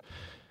yourself,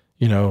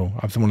 when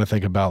I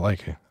think about, I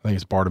think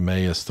it's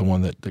Bartimaeus, the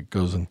one that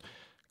goes and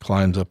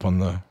climbs up on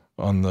the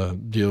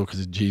deal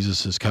because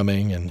Jesus is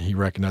coming, and he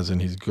recognizes,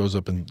 and he goes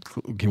up and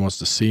he wants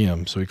to see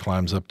him. So he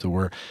climbs up to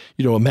where,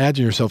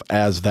 imagine yourself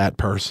as that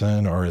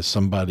person or as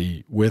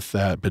somebody with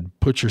that, but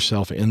put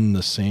yourself in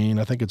the scene.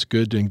 I think it's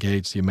good to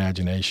engage the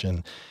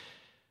imagination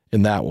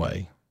in that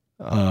way.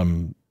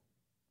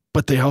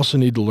 But they also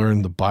need to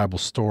learn the Bible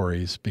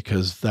stories,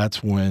 because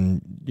that's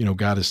when,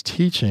 God is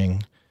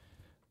teaching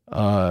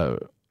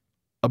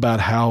about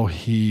how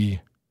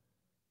he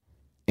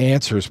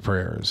answers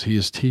prayers. He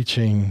is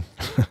teaching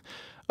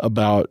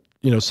about,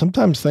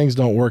 sometimes things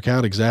don't work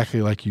out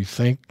exactly like you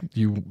think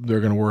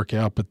they're going to work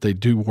out, but they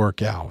do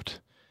work out.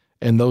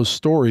 And those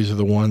stories are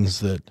the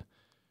ones that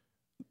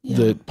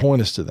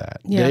point us to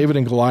that. Yeah. David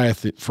and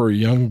Goliath, for a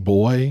young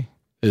boy,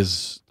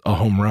 is a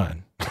home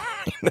run.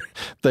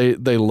 They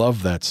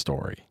love that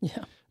story.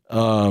 Yeah.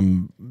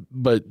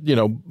 But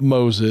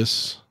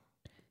Moses.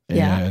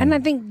 And I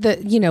think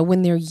that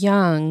when they're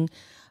young,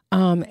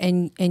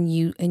 and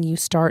you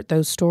start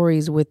those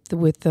stories with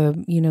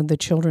the the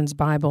children's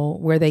Bible,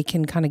 where they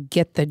can kind of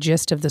get the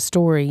gist of the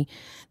story.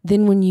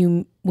 Then when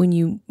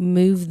you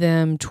move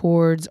them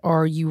towards,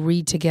 or you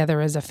read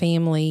together as a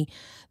family,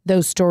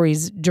 those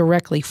stories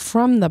directly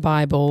from the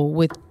Bible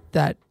with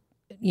that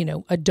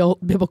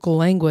adult biblical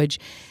language,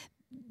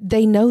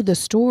 they know the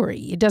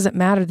story. It doesn't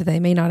matter that they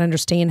may not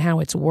understand how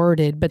it's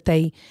worded, but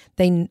they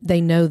know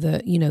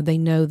they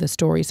know the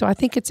story. So I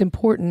think it's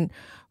important,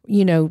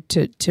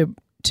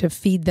 to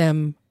feed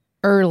them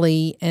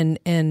early and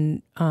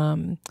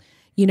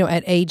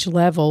at age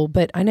level.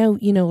 But I know,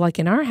 like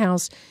in our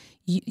house,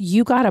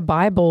 you got a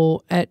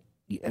Bible at,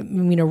 we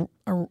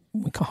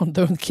call it,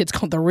 the kids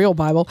call it the real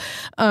Bible,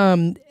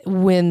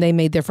 when they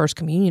made their first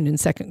communion in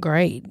second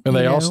grade. And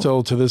they all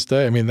still, to this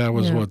day, that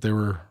was what they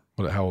were,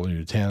 how old are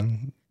you,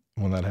 10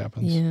 when that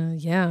happens?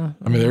 Yeah.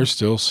 They're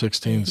still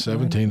 16,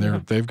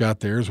 17. They've got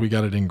theirs. We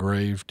got it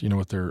engraved,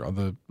 with their,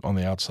 on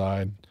the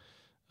outside,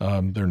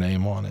 their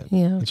name on it.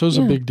 Yeah. And so it's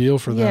a big deal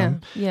for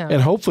them. Yeah.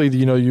 And hopefully,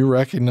 you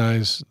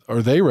recognize,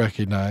 or they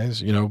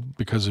recognize,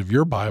 because of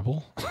your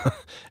Bible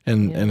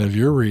and of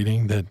your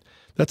reading,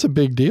 that's a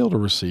big deal to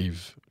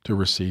receive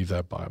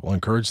that Bible.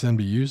 Encourage them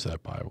to use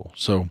that Bible.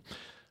 So,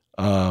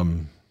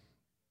 anyway,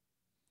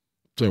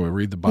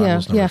 read the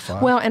Bibles, number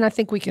 5. Well, and I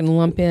think we can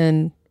lump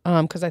in,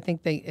 because I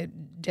think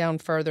down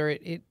further,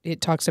 it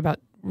talks about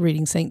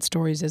reading saint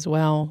stories as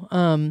well.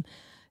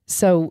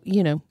 So,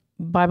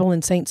 Bible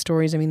and saint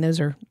stories,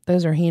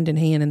 those are hand in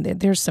hand, and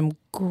there's some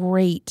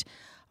great,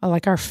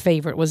 like our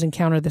favorite was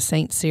Encounter the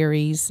Saint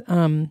series.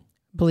 I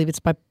believe it's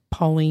by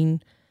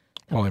Pauline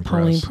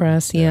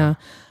Press. Yeah.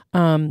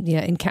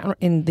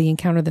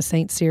 Encounter the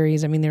Saint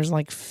series. There's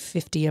like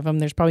 50 of them.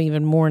 There's probably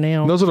even more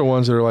now. And those are the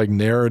ones that are like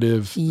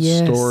narrative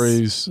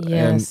stories,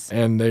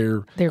 and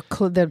they're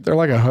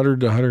like 100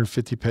 to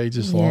 150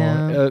 pages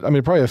long.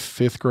 Probably a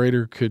fifth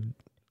grader could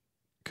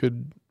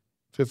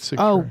fifth,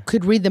 sixth.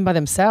 Could read them by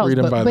themselves.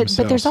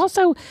 But there's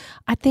also,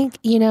 I think,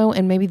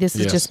 and maybe this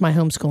is just my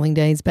homeschooling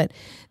days, but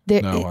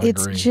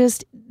it's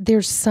just,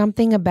 there's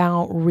something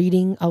about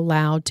reading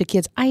aloud to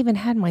kids. I even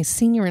had my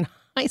senior in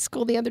high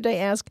school the other day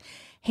ask,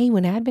 hey,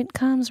 when Advent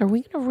comes, are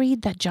we going to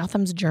read that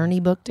Jotham's Journey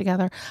book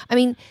together?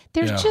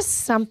 There's just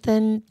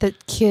something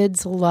that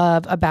kids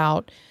love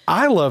about.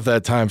 I love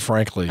that time,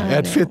 frankly,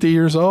 at 50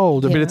 years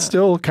old. It's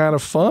still kind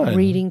of fun.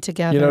 Reading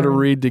together. To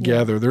read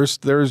together. Yeah.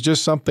 There's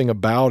just something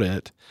about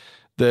it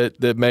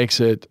that makes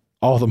it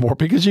all the more,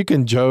 because you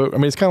can joke.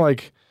 It's kind of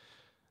like,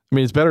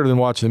 it's better than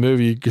watching the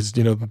movie, because,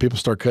 people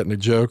start cutting a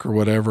joke or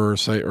whatever,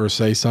 or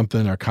say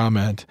something or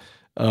comment.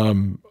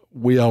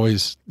 We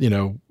always,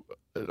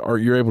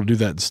 you're able to do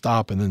that and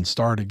stop and then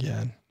start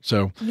again.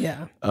 So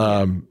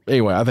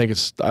anyway, I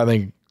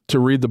think to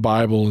read the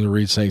Bible and to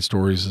read saint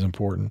stories is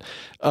important.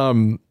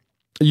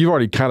 You've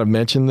already kind of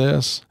mentioned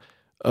this.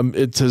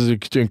 It says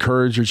to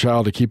encourage your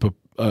child to keep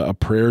a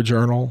prayer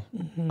journal.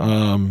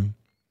 Mm-hmm.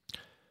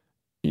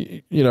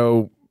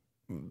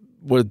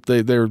 What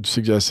they're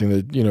suggesting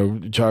that, your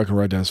child can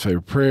write down his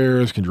favorite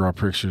prayers, can draw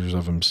pictures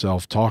of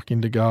himself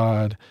talking to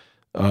God,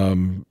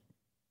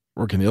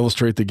 or can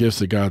illustrate the gifts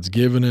that God's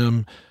given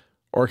him,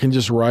 or can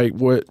just write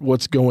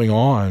what's going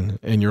on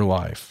in your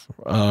life.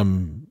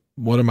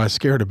 What am I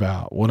scared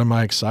about? What am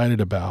I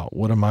excited about?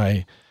 What am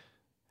I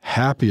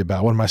happy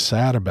about? What am I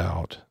sad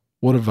about?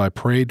 What have I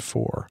prayed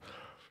for?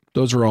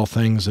 Those are all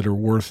things that are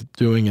worth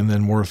doing, and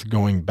then worth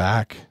going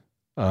back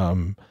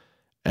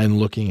and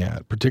looking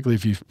at, particularly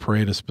if you've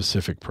prayed a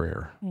specific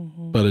prayer.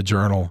 Mm-hmm. But a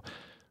journal,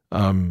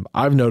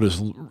 I've noticed,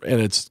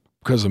 and it's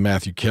because of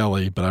Matthew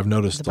Kelly, but I've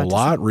noticed a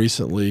lot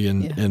recently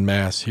in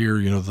Mass here,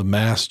 the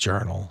Mass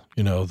journal,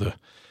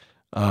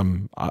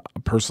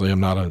 personally, I'm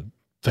not a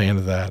fan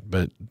of that,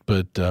 but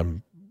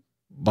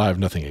I have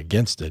nothing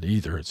against it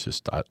either. It's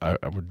just,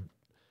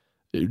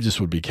 it just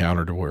would be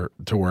counter to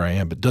where I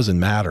am, but it doesn't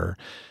matter.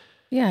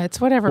 Yeah,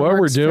 it's whatever. What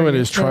we're doing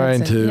is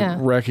trying to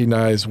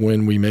recognize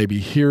when we maybe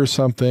hear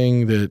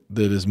something that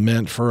is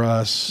meant for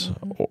us,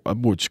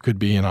 mm-hmm. which could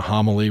be in a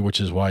homily, which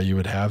is why you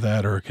would have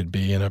that, or it could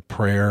be in a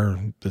prayer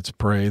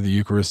the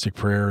Eucharistic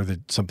prayer,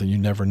 that something you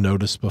never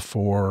noticed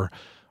before,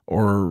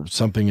 or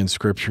something in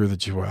Scripture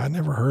that I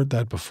never heard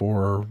that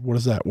before, or what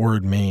does that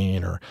word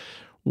mean, or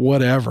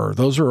whatever.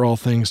 Those are all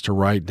things to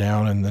write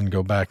down and then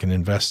go back and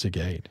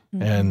investigate.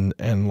 Mm-hmm.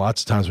 And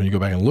lots of times when you go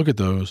back and look at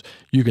those,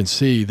 you can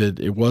see that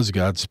it was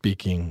God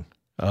speaking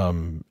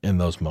in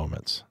those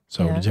moments.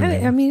 So Yeah. did you have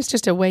any- I mean, it's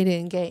just a way to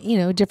engage,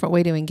 a different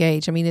way to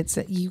engage. I mean, it's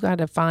you got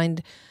to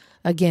find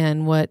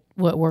again what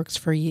works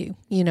for you,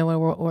 and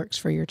what works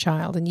for your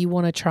child, and you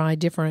want to try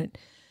different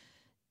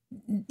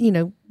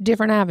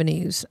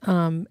avenues.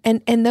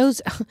 And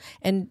those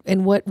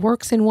and what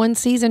works in one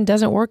season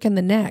doesn't work in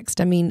the next.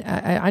 I mean,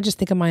 I just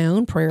think of my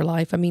own prayer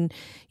life. I mean,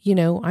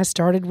 I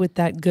started with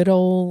that good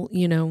old,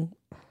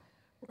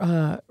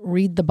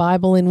 read the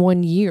Bible in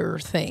 1 year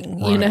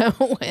thing,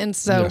 and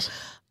so, Yes.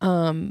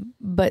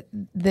 but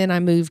then I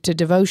moved to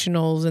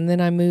devotionals, and then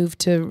I moved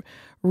to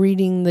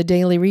reading the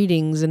daily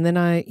readings, and then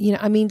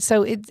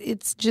so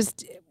it's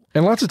just.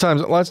 And lots of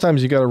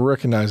times you got to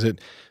recognize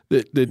it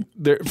that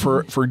there,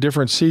 for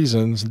different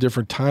seasons,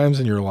 different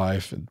times in your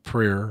life, in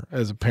prayer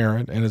as a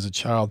parent and as a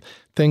child,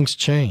 things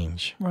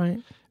change,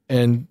 Right.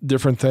 and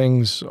different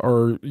things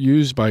are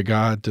used by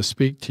God to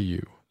speak to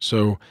you.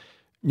 So,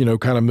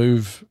 kind of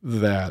move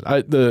that.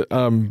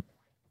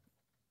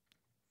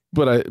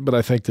 But I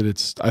think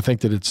it's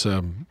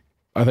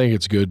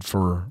good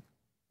for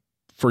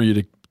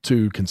you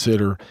to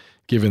consider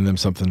giving them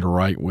something to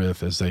write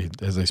with as they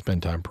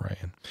spend time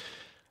praying.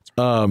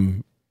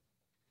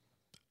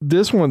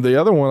 This one, the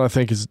other one I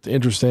think is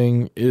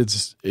interesting. It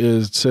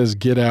says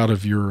get out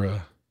of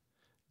your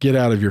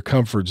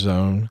comfort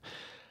zone.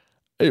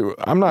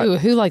 I'm not. Ooh,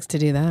 who likes to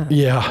do that?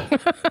 Yeah.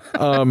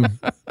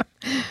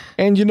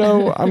 And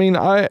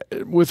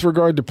with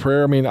regard to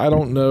prayer, I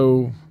don't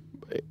know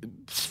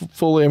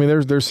fully.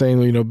 They're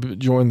saying,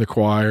 join the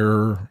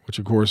choir, which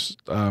of course,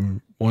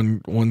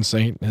 one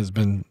saint has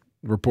been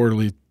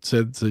reportedly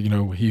said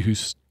to, he who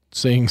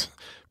sings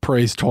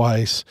prays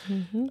twice.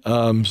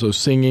 Mm-hmm. So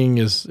singing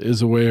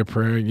is a way of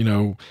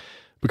praying,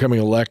 becoming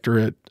a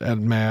lector at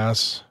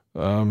Mass,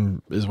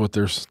 is what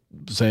they're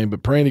saying,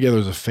 but praying together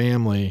as a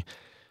family,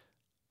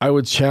 I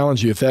would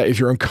challenge you if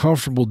you're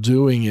uncomfortable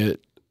doing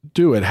it,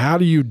 do it. How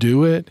do you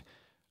do it?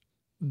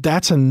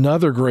 That's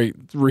another great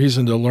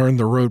reason to learn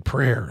the road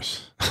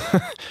prayers.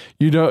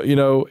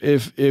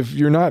 If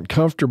you're not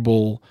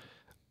comfortable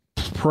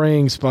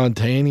praying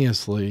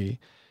spontaneously,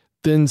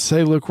 then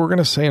say, look, we're going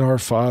to say in Our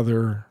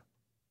Father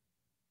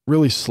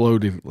really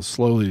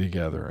slowly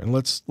together, and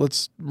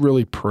let's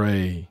really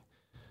pray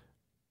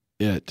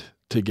it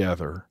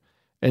together,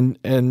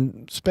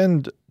 and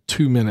spend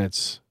 2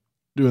 minutes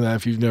doing that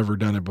if you've never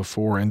done it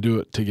before, and do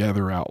it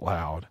together out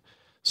loud.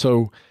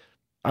 So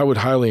I would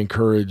highly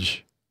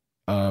encourage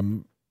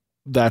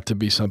that to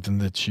be something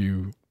that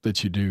you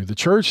do. The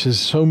church has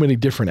so many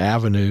different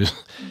avenues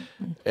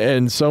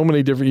and so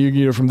many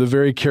different, from the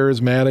very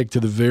charismatic to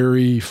the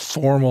very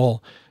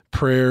formal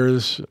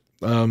prayers.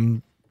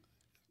 The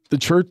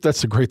church,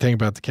 that's the great thing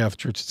about the Catholic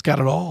Church. It's got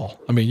it all.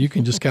 You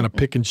can just kind of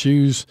pick and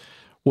choose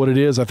what it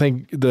is. I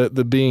think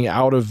the being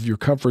out of your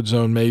comfort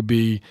zone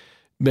maybe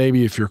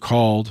if you're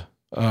called,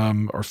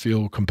 or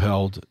feel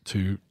compelled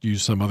to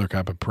use some other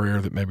type of prayer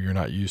that maybe you're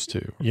not used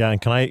to. Yeah,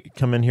 and can I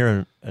come in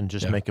here and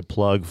just make a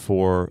plug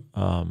for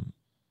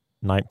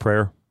night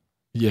prayer?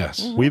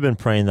 Yes. Mm-hmm. We've been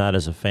praying that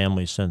as a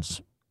family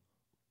since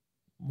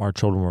our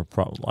children were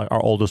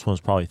our oldest one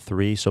was probably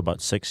 3, so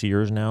about 6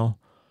 years now.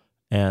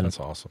 And That's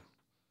awesome.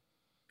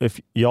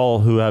 if y'all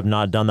who have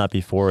not done that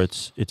before,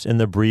 it's in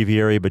the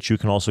breviary, but you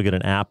can also get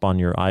an app on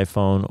your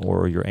iPhone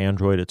or your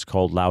Android. It's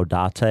called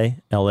Laudate,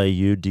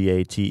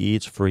 Laudate.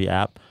 It's a free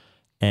app.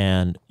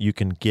 And you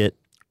can get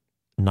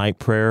night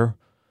prayer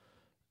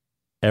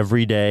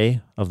every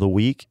day of the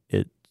week.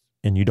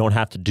 And you don't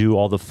have to do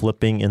all the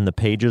flipping in the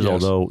pages, Yes.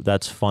 although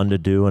that's fun to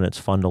do and it's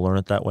fun to learn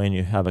it that way. And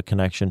you have a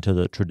connection to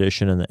the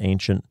tradition and the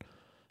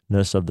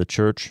ancientness of the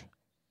church.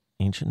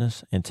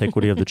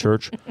 Antiquity of the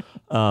church.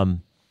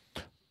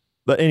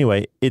 But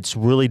anyway, it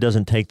really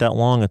doesn't take that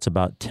long. It's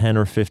about 10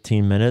 or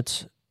 15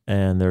 minutes.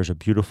 And there's a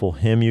beautiful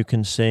hymn you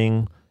can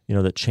sing,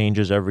 that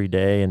changes every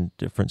day and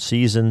different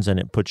seasons. And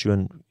it puts you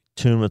in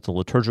tune with the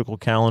liturgical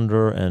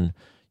calendar, and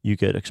you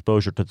get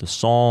exposure to the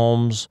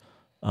Psalms.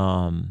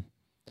 And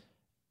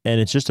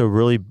it's just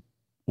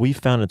we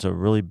found it's a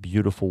really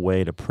beautiful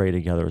way to pray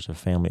together as a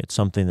family. It's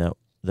something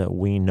that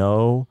we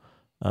know,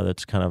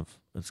 it's got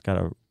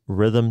a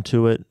rhythm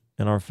to it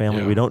in our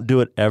family. Yeah. We don't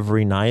do it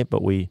every night,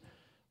 but we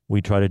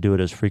try to do it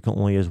as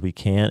frequently as we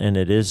can. And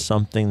it is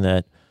something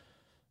that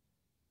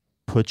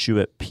puts you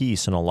at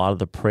peace. And a lot of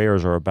the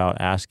prayers are about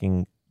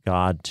asking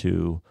God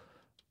to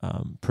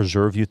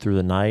preserve you through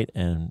the night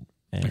and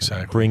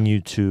Exactly. bring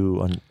you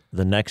to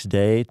the next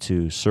day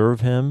to serve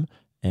Him.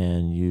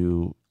 And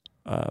you,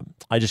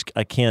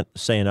 I can't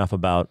say enough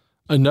about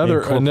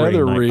Another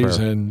incorporating night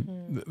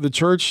reason, the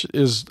church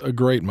is a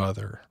great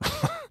mother,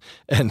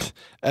 and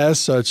as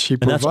such, she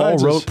and that's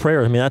provides all us- rote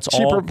prayer. That's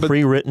all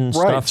pre-written right.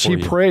 stuff. She for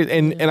you. prayed,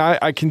 and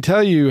I can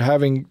tell you,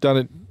 having done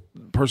it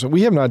personally,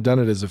 we have not done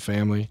it as a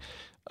family,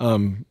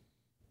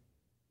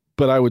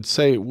 but I would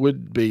say it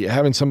would be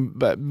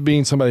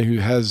being somebody who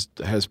has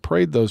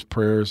prayed those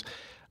prayers.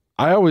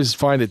 I always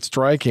find it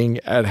striking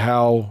at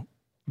how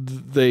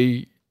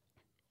they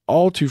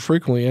all too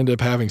frequently end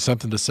up having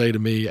something to say to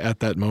me at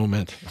that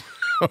moment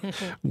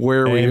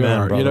where we Amen,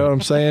 are. brother. You know what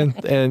I'm saying?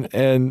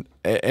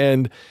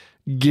 And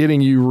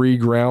getting you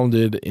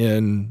regrounded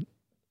in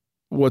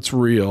what's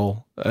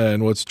real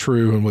and what's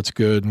true and what's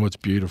good and what's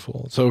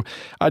beautiful. So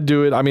I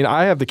do it. I mean,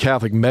 I have the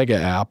Catholic Mega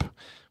app,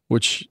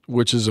 which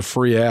is a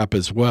free app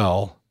as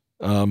well,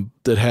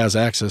 that has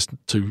access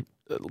to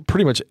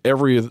pretty much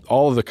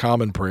all of the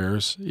common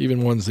prayers,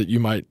 even ones that you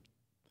might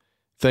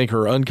think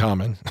are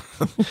uncommon,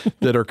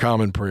 that are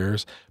common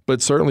prayers.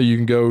 But certainly you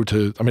can go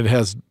to, I mean, it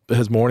has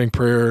morning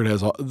prayer, it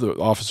has the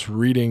office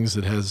readings,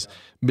 it has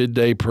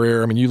midday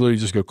prayer. I mean, you literally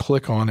just go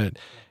click on it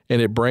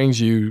and it brings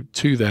you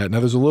to that. Now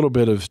there's a little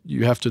bit of,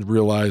 you have to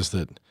realize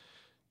that,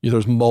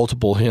 there's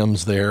multiple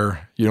hymns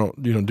there. You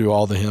don't do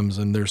all the hymns,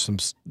 and there's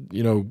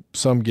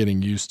some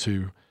getting used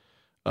to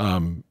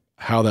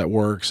how that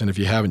works. And if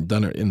you haven't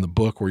done it in the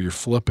book where you're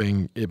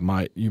flipping, you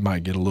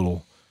might get a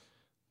little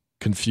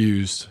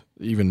confused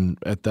even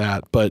at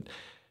that. But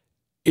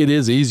it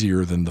is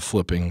easier than the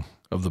flipping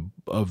of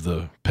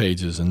the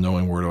pages and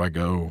knowing where do I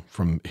go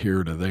from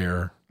here to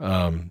there.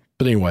 But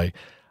anyway,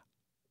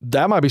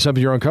 that might be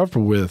something you're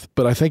uncomfortable with,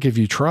 but I think if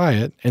you try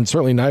it, and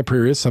certainly night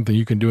prayer is something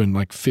you can do in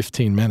like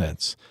 15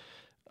 minutes,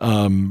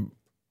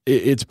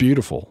 it's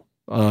beautiful.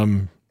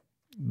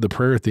 The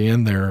prayer at the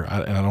end there,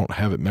 and I don't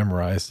have it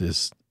memorized,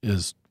 is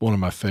one of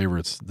my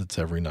favorites. That's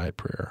every night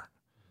prayer.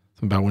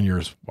 It's about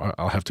when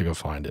I'll have to go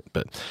find it.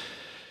 But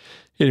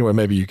anyway,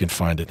 maybe you can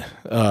find it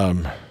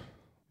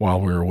while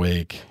we're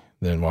awake,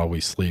 then while we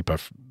sleep. I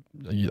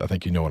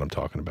think you know what I'm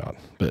talking about.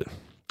 But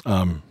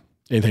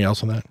anything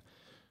else on that?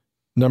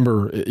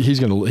 He's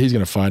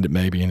gonna find it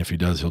maybe, and if he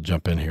does, he'll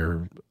jump in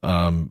here.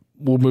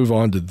 We'll move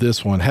on to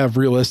this one. Have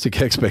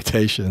realistic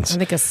expectations. I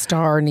think a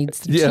star needs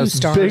to, yes,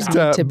 2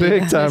 stars.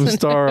 big time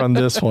star on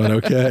this one.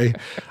 Okay,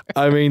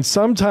 I mean,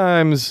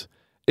 sometimes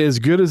as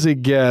good as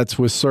it gets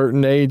with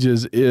certain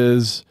ages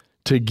is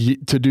to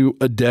do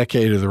a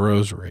decade of the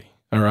Rosary.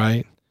 All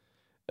right,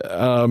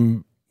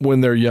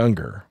 when they're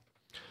younger.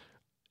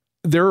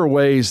 There are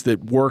ways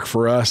that work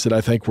for us that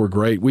I think were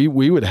great. We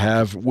would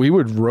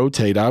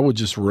rotate. I would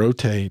just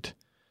rotate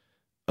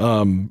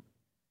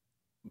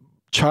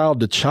child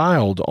to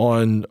child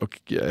on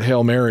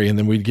Hail Mary, and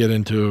then we'd get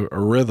into a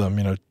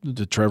rhythm,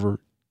 to Trevor,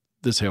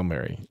 this Hail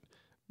Mary,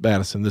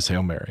 Madison, this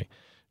Hail Mary,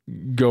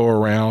 go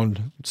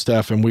around,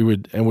 Steph, and we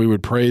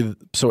would pray.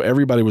 So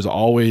everybody was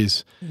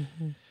always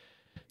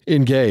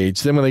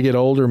engaged. Then when they get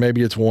older,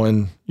 maybe it's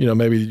one,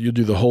 maybe you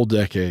do the whole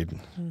decade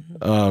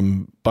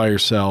by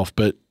yourself,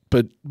 but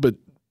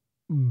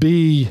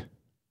be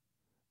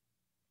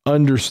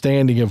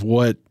understanding of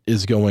what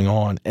is going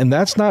on. And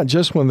that's not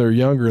just when they're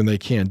younger and they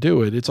can't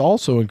do it. It's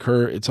also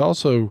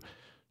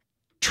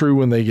true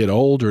when they get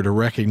older to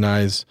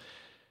recognize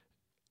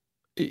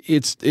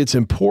it's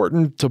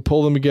important to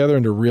pull them together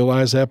and to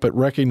realize that, but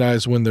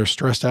recognize when they're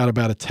stressed out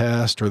about a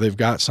test or they've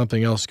got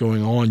something else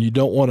going on. You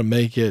don't want to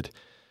make it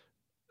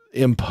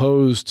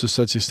imposed to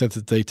such extent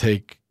that they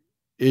take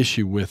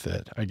issue with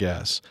it, I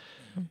guess.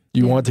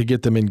 You want to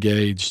get them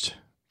engaged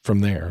from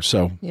there.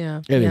 So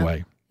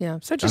anyway. Yeah.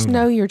 So just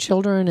know your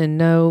children and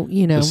know,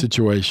 the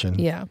situation.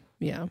 Yeah.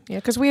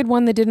 Because we had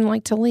one that didn't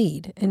like to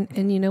lead.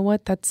 And you know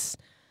what? That's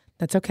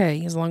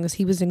okay. As long as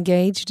he was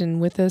engaged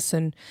and with us.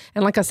 And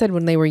like I said,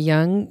 when they were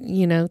young,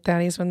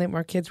 Thaddeus, when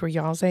our kids were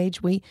y'all's age,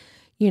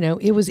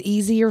 it was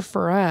easier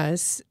for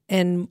us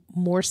and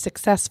more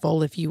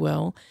successful, if you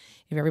will,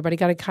 if everybody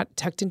got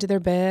tucked into their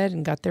bed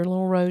and got their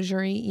little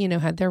rosary,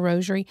 had their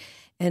rosary,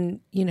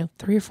 and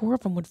 3 or 4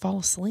 of them would fall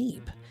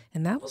asleep,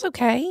 and that was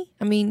okay.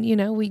 I mean,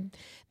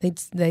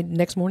 they'd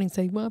next morning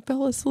say, "Well, I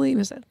fell asleep."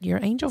 I said, "Your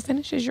angel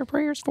finishes your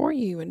prayers for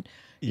you." And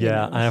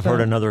I have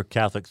heard another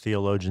Catholic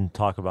theologian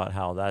talk about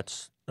how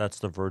that's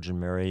the Virgin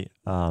Mary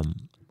kind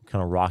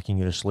of rocking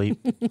you to sleep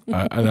in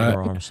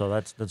her arms. So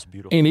that's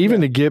beautiful. And even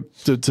to get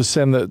to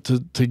send that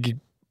to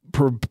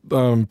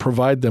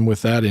provide them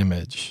with that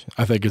image,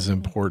 I think is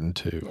important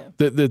too.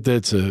 Yeah.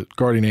 That's a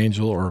guardian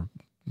angel or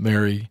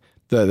Mary.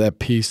 That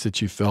peace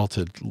that you felt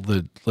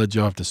that led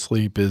you off to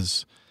sleep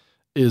is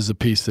a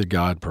peace that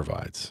God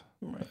provides.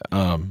 Right.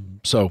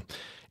 So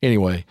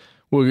anyway,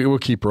 we'll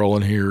keep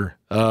rolling here.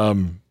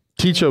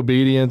 Teach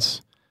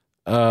obedience.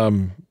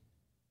 You're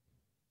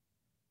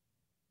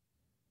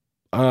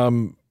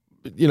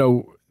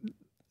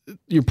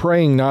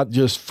praying not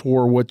just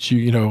for what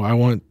I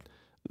want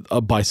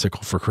a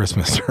bicycle for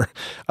Christmas or,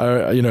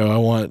 I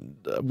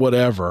want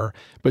whatever,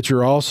 but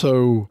you're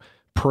also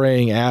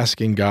praying,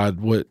 asking God,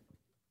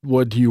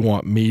 what do you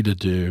want me to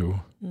do?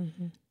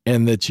 Mm-hmm.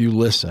 And that you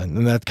listen.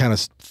 And that kind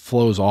of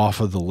flows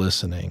off of the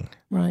listening.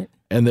 Right.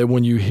 And that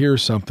when you hear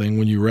something,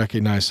 when you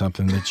recognize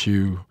something, that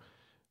you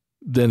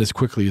then as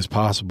quickly as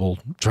possible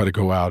try to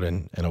go out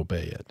and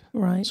obey it.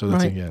 Right. So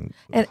that's right. again.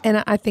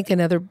 And I think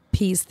another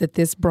piece that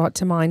this brought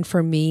to mind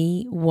for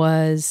me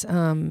was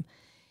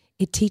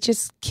it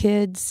teaches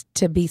kids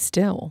to be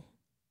still.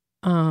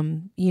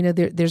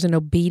 There's an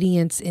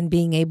obedience in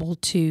being able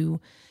to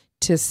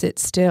sit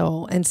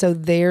still. And so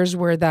there's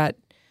where that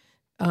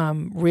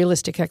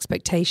realistic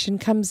expectation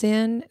comes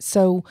in.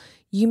 So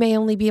you may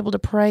only be able to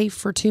pray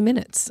for 2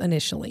 minutes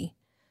initially,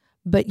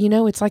 But,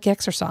 it's like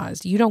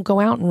exercise. You don't go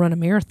out and run a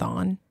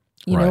marathon,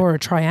 Right. or a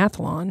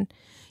triathlon.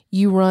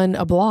 You run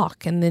a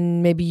block, and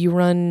then maybe you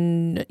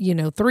run,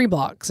 3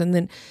 blocks, and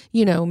then,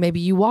 maybe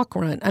you walk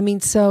run. I mean,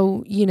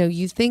 so,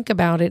 you think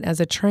about it as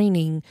a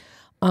training,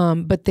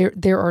 but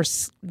there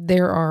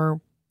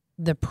are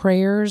the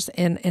prayers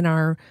and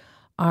our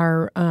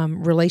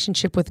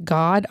relationship with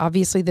God.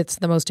 Obviously, that's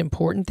the most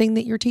important thing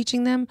that you're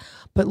teaching them.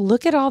 But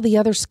look at all the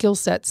other skill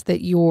sets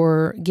that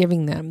you're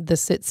giving them: the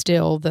sit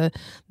still, the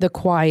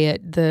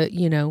quiet,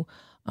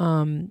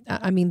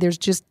 I mean, there's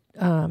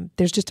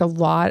just a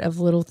lot of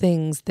little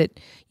things that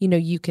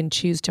you can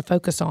choose to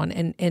focus on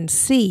and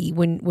see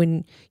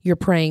when you're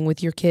praying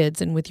with your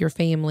kids and with your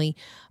family.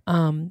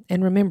 And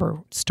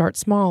remember, start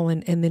small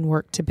and then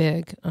work to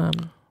big.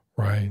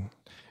 Right.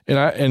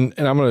 And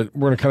we're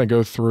gonna kind of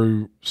go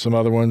through some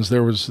other ones.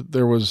 There were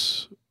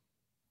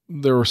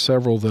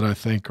several that I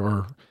think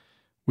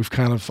we've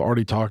kind of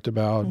already talked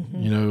about.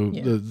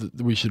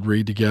 Mm-hmm. We should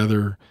read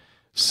together,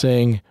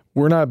 sing.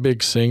 We're not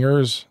big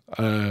singers,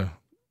 but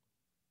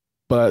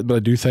I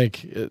do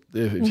think if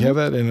you have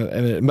that,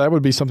 and that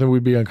would be something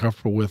we'd be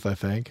uncomfortable with, I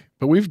think.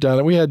 But we've done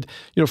it. We had,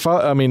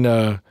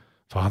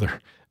 Father.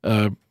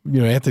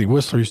 Anthony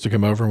Whistler used to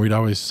come over and we'd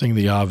always sing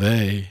the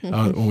Ave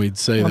when we'd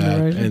say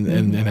that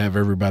and have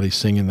everybody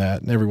singing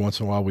that. And every once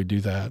in a while we do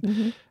that.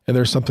 Mm-hmm. And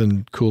there's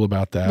something cool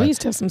about that. We used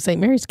to have some St.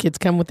 Mary's kids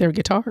come with their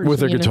guitars.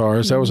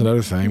 That was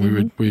another thing.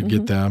 Mm-hmm. We'd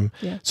get them.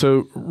 Yeah.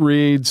 So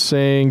read,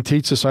 sing,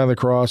 teach the sign of the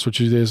cross,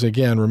 which is,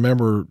 again,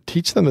 remember,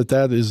 teach them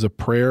that is a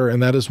prayer.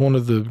 And that is one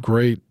of the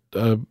great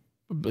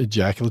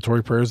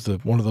ejaculatory prayers,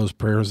 one of those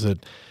prayers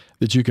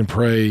that you can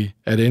pray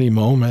at any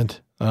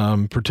moment,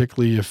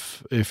 particularly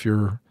if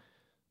you're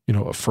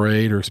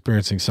afraid or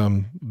experiencing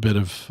some bit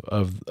of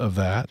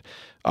that.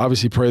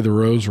 Obviously, pray the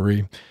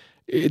rosary.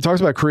 It talks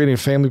about creating a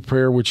family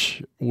prayer,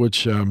 which we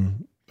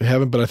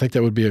haven't, but I think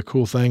that would be a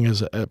cool thing,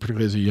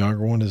 particularly as a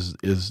younger one,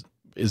 is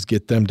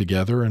get them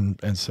together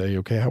and say,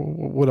 okay,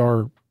 what would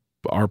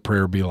our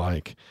prayer be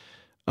like?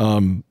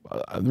 The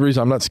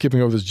reason I'm not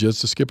skipping over this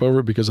just to skip over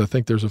it, because I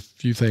think there's a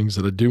few things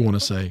that I do want to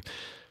say.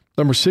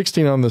 Number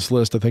 16 on this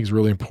list, I think, is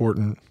really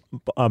important.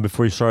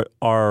 Before you start,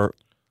 our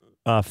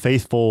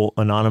faithful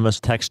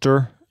anonymous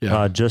texter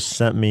just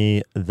sent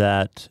me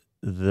that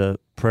the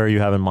prayer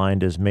you have in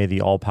mind is, may the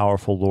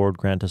all-powerful Lord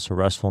grant us a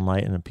restful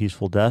night and a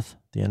peaceful death,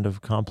 the end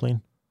of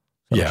Compline.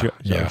 Is that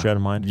what you had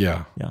in mind?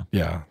 Yeah.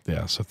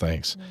 So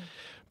thanks.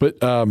 But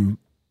the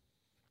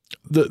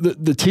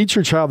teach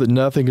your child that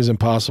nothing is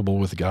impossible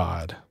with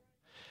God.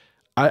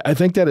 I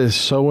think that is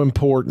so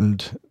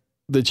important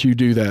that you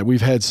do that.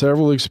 We've had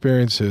several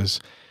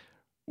experiences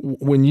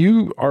when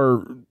you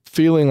are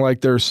feeling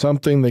like there's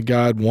something that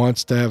God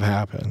wants to have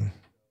happen.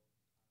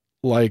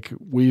 Like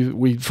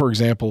we for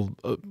example,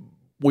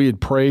 we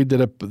had prayed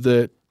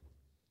that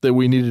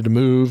we needed to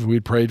move.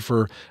 We'd prayed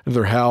for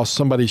another house.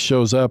 Somebody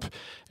shows up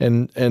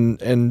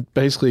and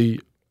basically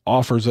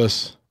offers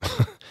us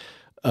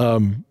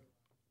a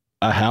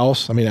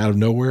house. I mean, out of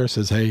nowhere,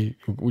 says, "Hey,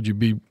 would you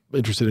be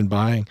interested in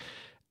buying?"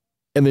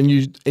 And then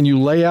you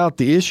lay out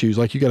the issues,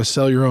 like you got to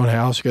sell your own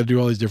house, you got to do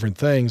all these different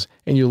things,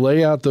 and you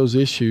lay out those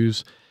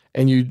issues,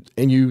 and you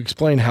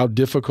explain how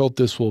difficult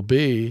this will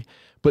be.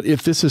 But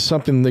if this is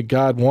something that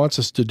God wants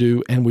us to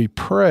do, and we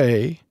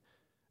pray,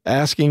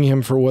 asking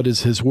Him for what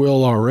is His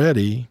will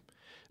already,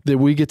 that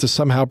we get to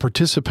somehow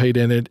participate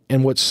in it,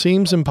 and what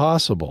seems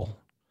impossible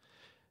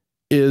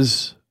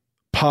is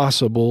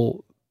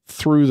possible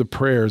through the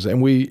prayers.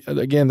 And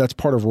again, that's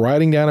part of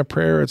writing down a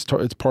prayer. It's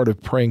part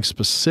of praying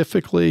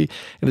specifically,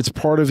 and it's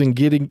part of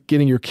getting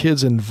your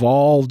kids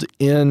involved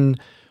in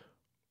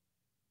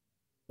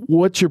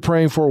what you're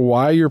praying for,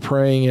 why you're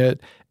praying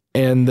it,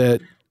 and that,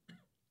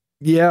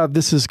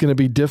 this is going to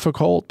be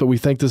difficult, but we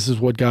think this is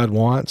what God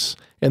wants,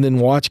 and then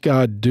watch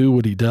God do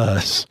what He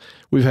does.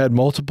 We've had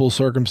multiple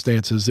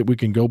circumstances that we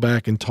can go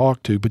back and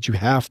talk to, but you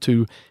have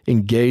to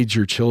engage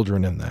your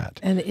children in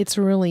that. And it's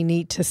really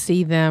neat to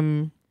see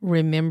them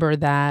remember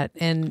that,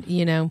 and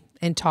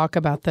and talk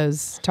about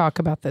those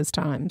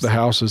times. The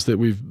houses that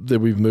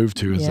we've moved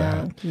to is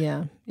that.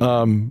 Yeah.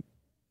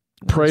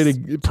 Pray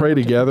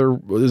together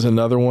is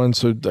another one.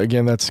 So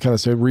again, that's kind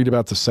of read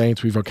about the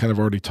saints. We've kind of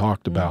already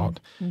talked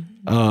about.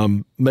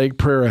 Mm-hmm. Make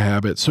prayer a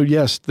habit. So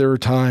yes, there are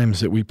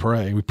times that we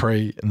pray. We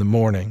pray in the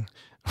morning.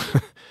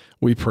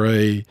 We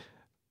pray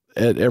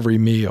at every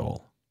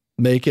meal.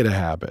 Make it a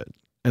habit.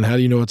 And how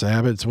do you know it's a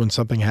habit? It's when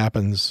something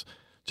happens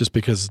just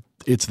because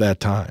it's that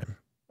time.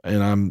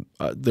 And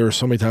there are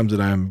so many times that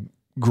I'm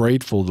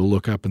grateful to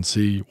look up and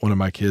see one of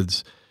my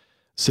kids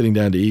sitting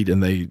down to eat,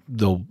 and they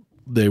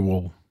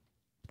will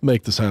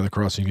make the sign of the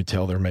cross, and you can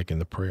tell they're making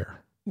the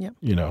prayer. Yep.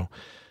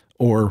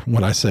 Or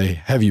when I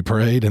say, "Have you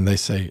prayed?" and they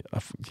say,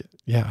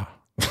 "Yeah,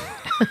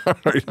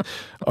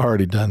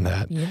 already done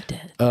that." You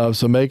did.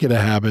 So make it a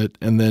habit,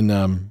 and then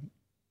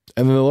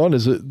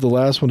the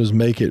last one is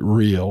make it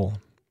real.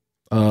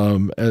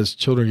 As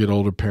children get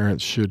older,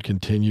 parents should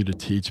continue to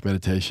teach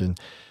meditation.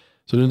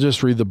 So don't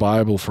just read the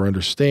Bible for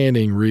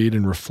understanding, read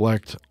and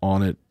reflect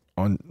on it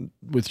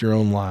with your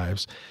own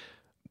lives.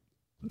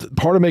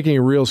 part of making it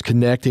real is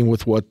connecting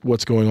with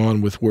what's going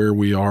on with where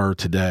we are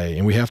today.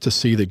 And we have to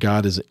see that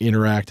God is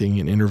interacting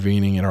and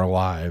intervening in our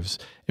lives.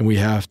 And we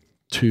have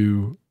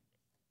to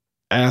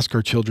ask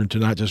our children to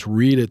not just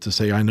read it to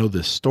say, I know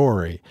this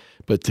story,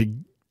 but to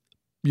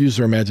use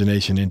their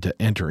imagination and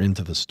to enter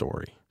into the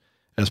story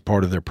as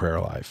part of their prayer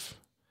life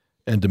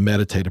and to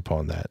meditate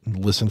upon that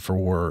and listen for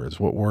words.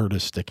 What word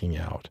is sticking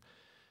out?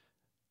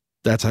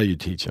 That's how you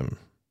teach them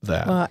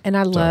that. And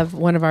I love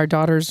one of our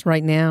daughters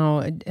right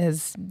now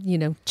has,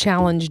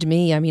 challenged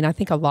me. I mean, I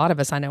think a lot of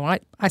us, I know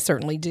I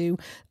certainly do,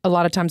 a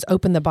lot of times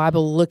open the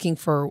Bible looking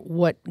for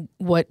what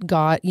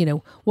God,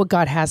 what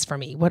God has for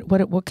me.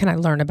 What can I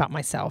learn about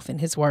myself in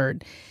His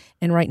Word?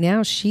 And right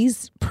now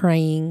she's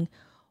praying,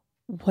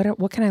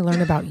 what can I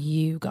learn about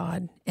you,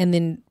 God? And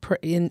then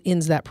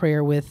ends that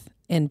prayer with,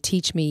 and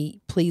teach me,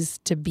 please,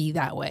 to be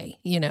that way,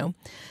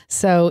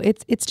 So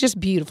it's just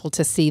beautiful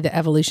to see the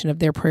evolution of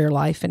their prayer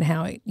life and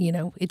how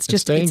it's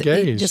just stay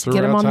engaged. Just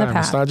get them on the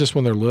path. It's not just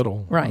when they're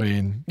little, right? I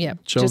mean,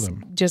 show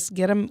them. Just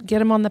get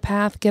them on the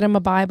path. Get them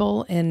a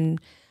Bible, and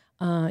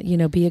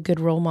be a good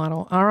role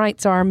model. All right.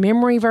 So our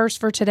memory verse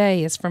for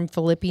today is from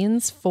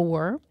Philippians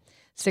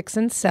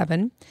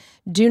 4:6-7.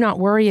 Do not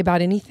worry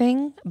about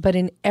anything, but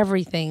in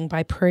everything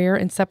by prayer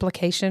and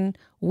supplication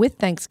with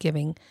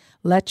thanksgiving.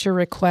 Let your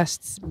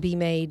requests be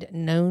made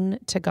known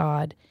to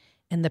God,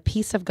 and the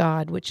peace of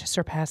God, which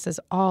surpasses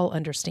all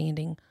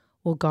understanding,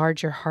 will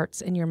guard your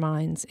hearts and your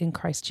minds in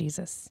Christ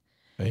Jesus.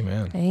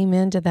 Amen.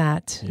 Amen to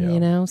that.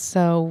 Yeah.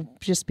 So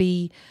just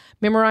be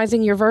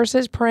memorizing your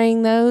verses,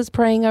 praying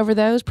over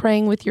those,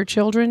 praying with your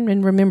children,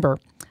 and remember,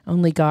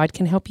 only God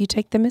can help you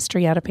take the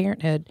mystery out of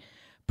parenthood.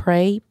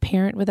 Pray,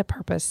 parent with a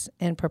purpose,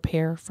 and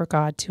prepare for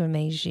God to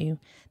amaze you.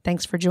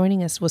 Thanks for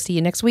joining us. We'll see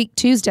you next week,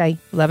 Tuesday,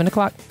 11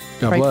 o'clock.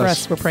 God Pray bless. for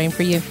us. We're praying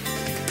for you.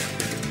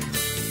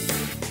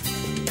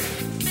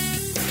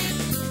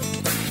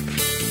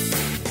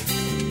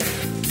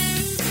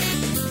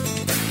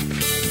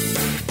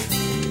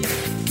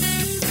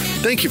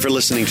 Thank you for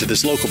listening to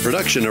this local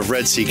production of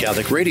Red Sea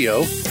Catholic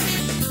Radio.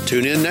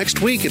 Tune in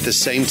next week at the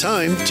same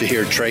time to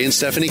hear Trey and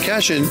Stephanie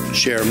Cashin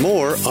share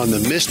more on the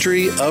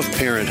mystery of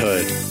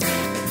parenthood.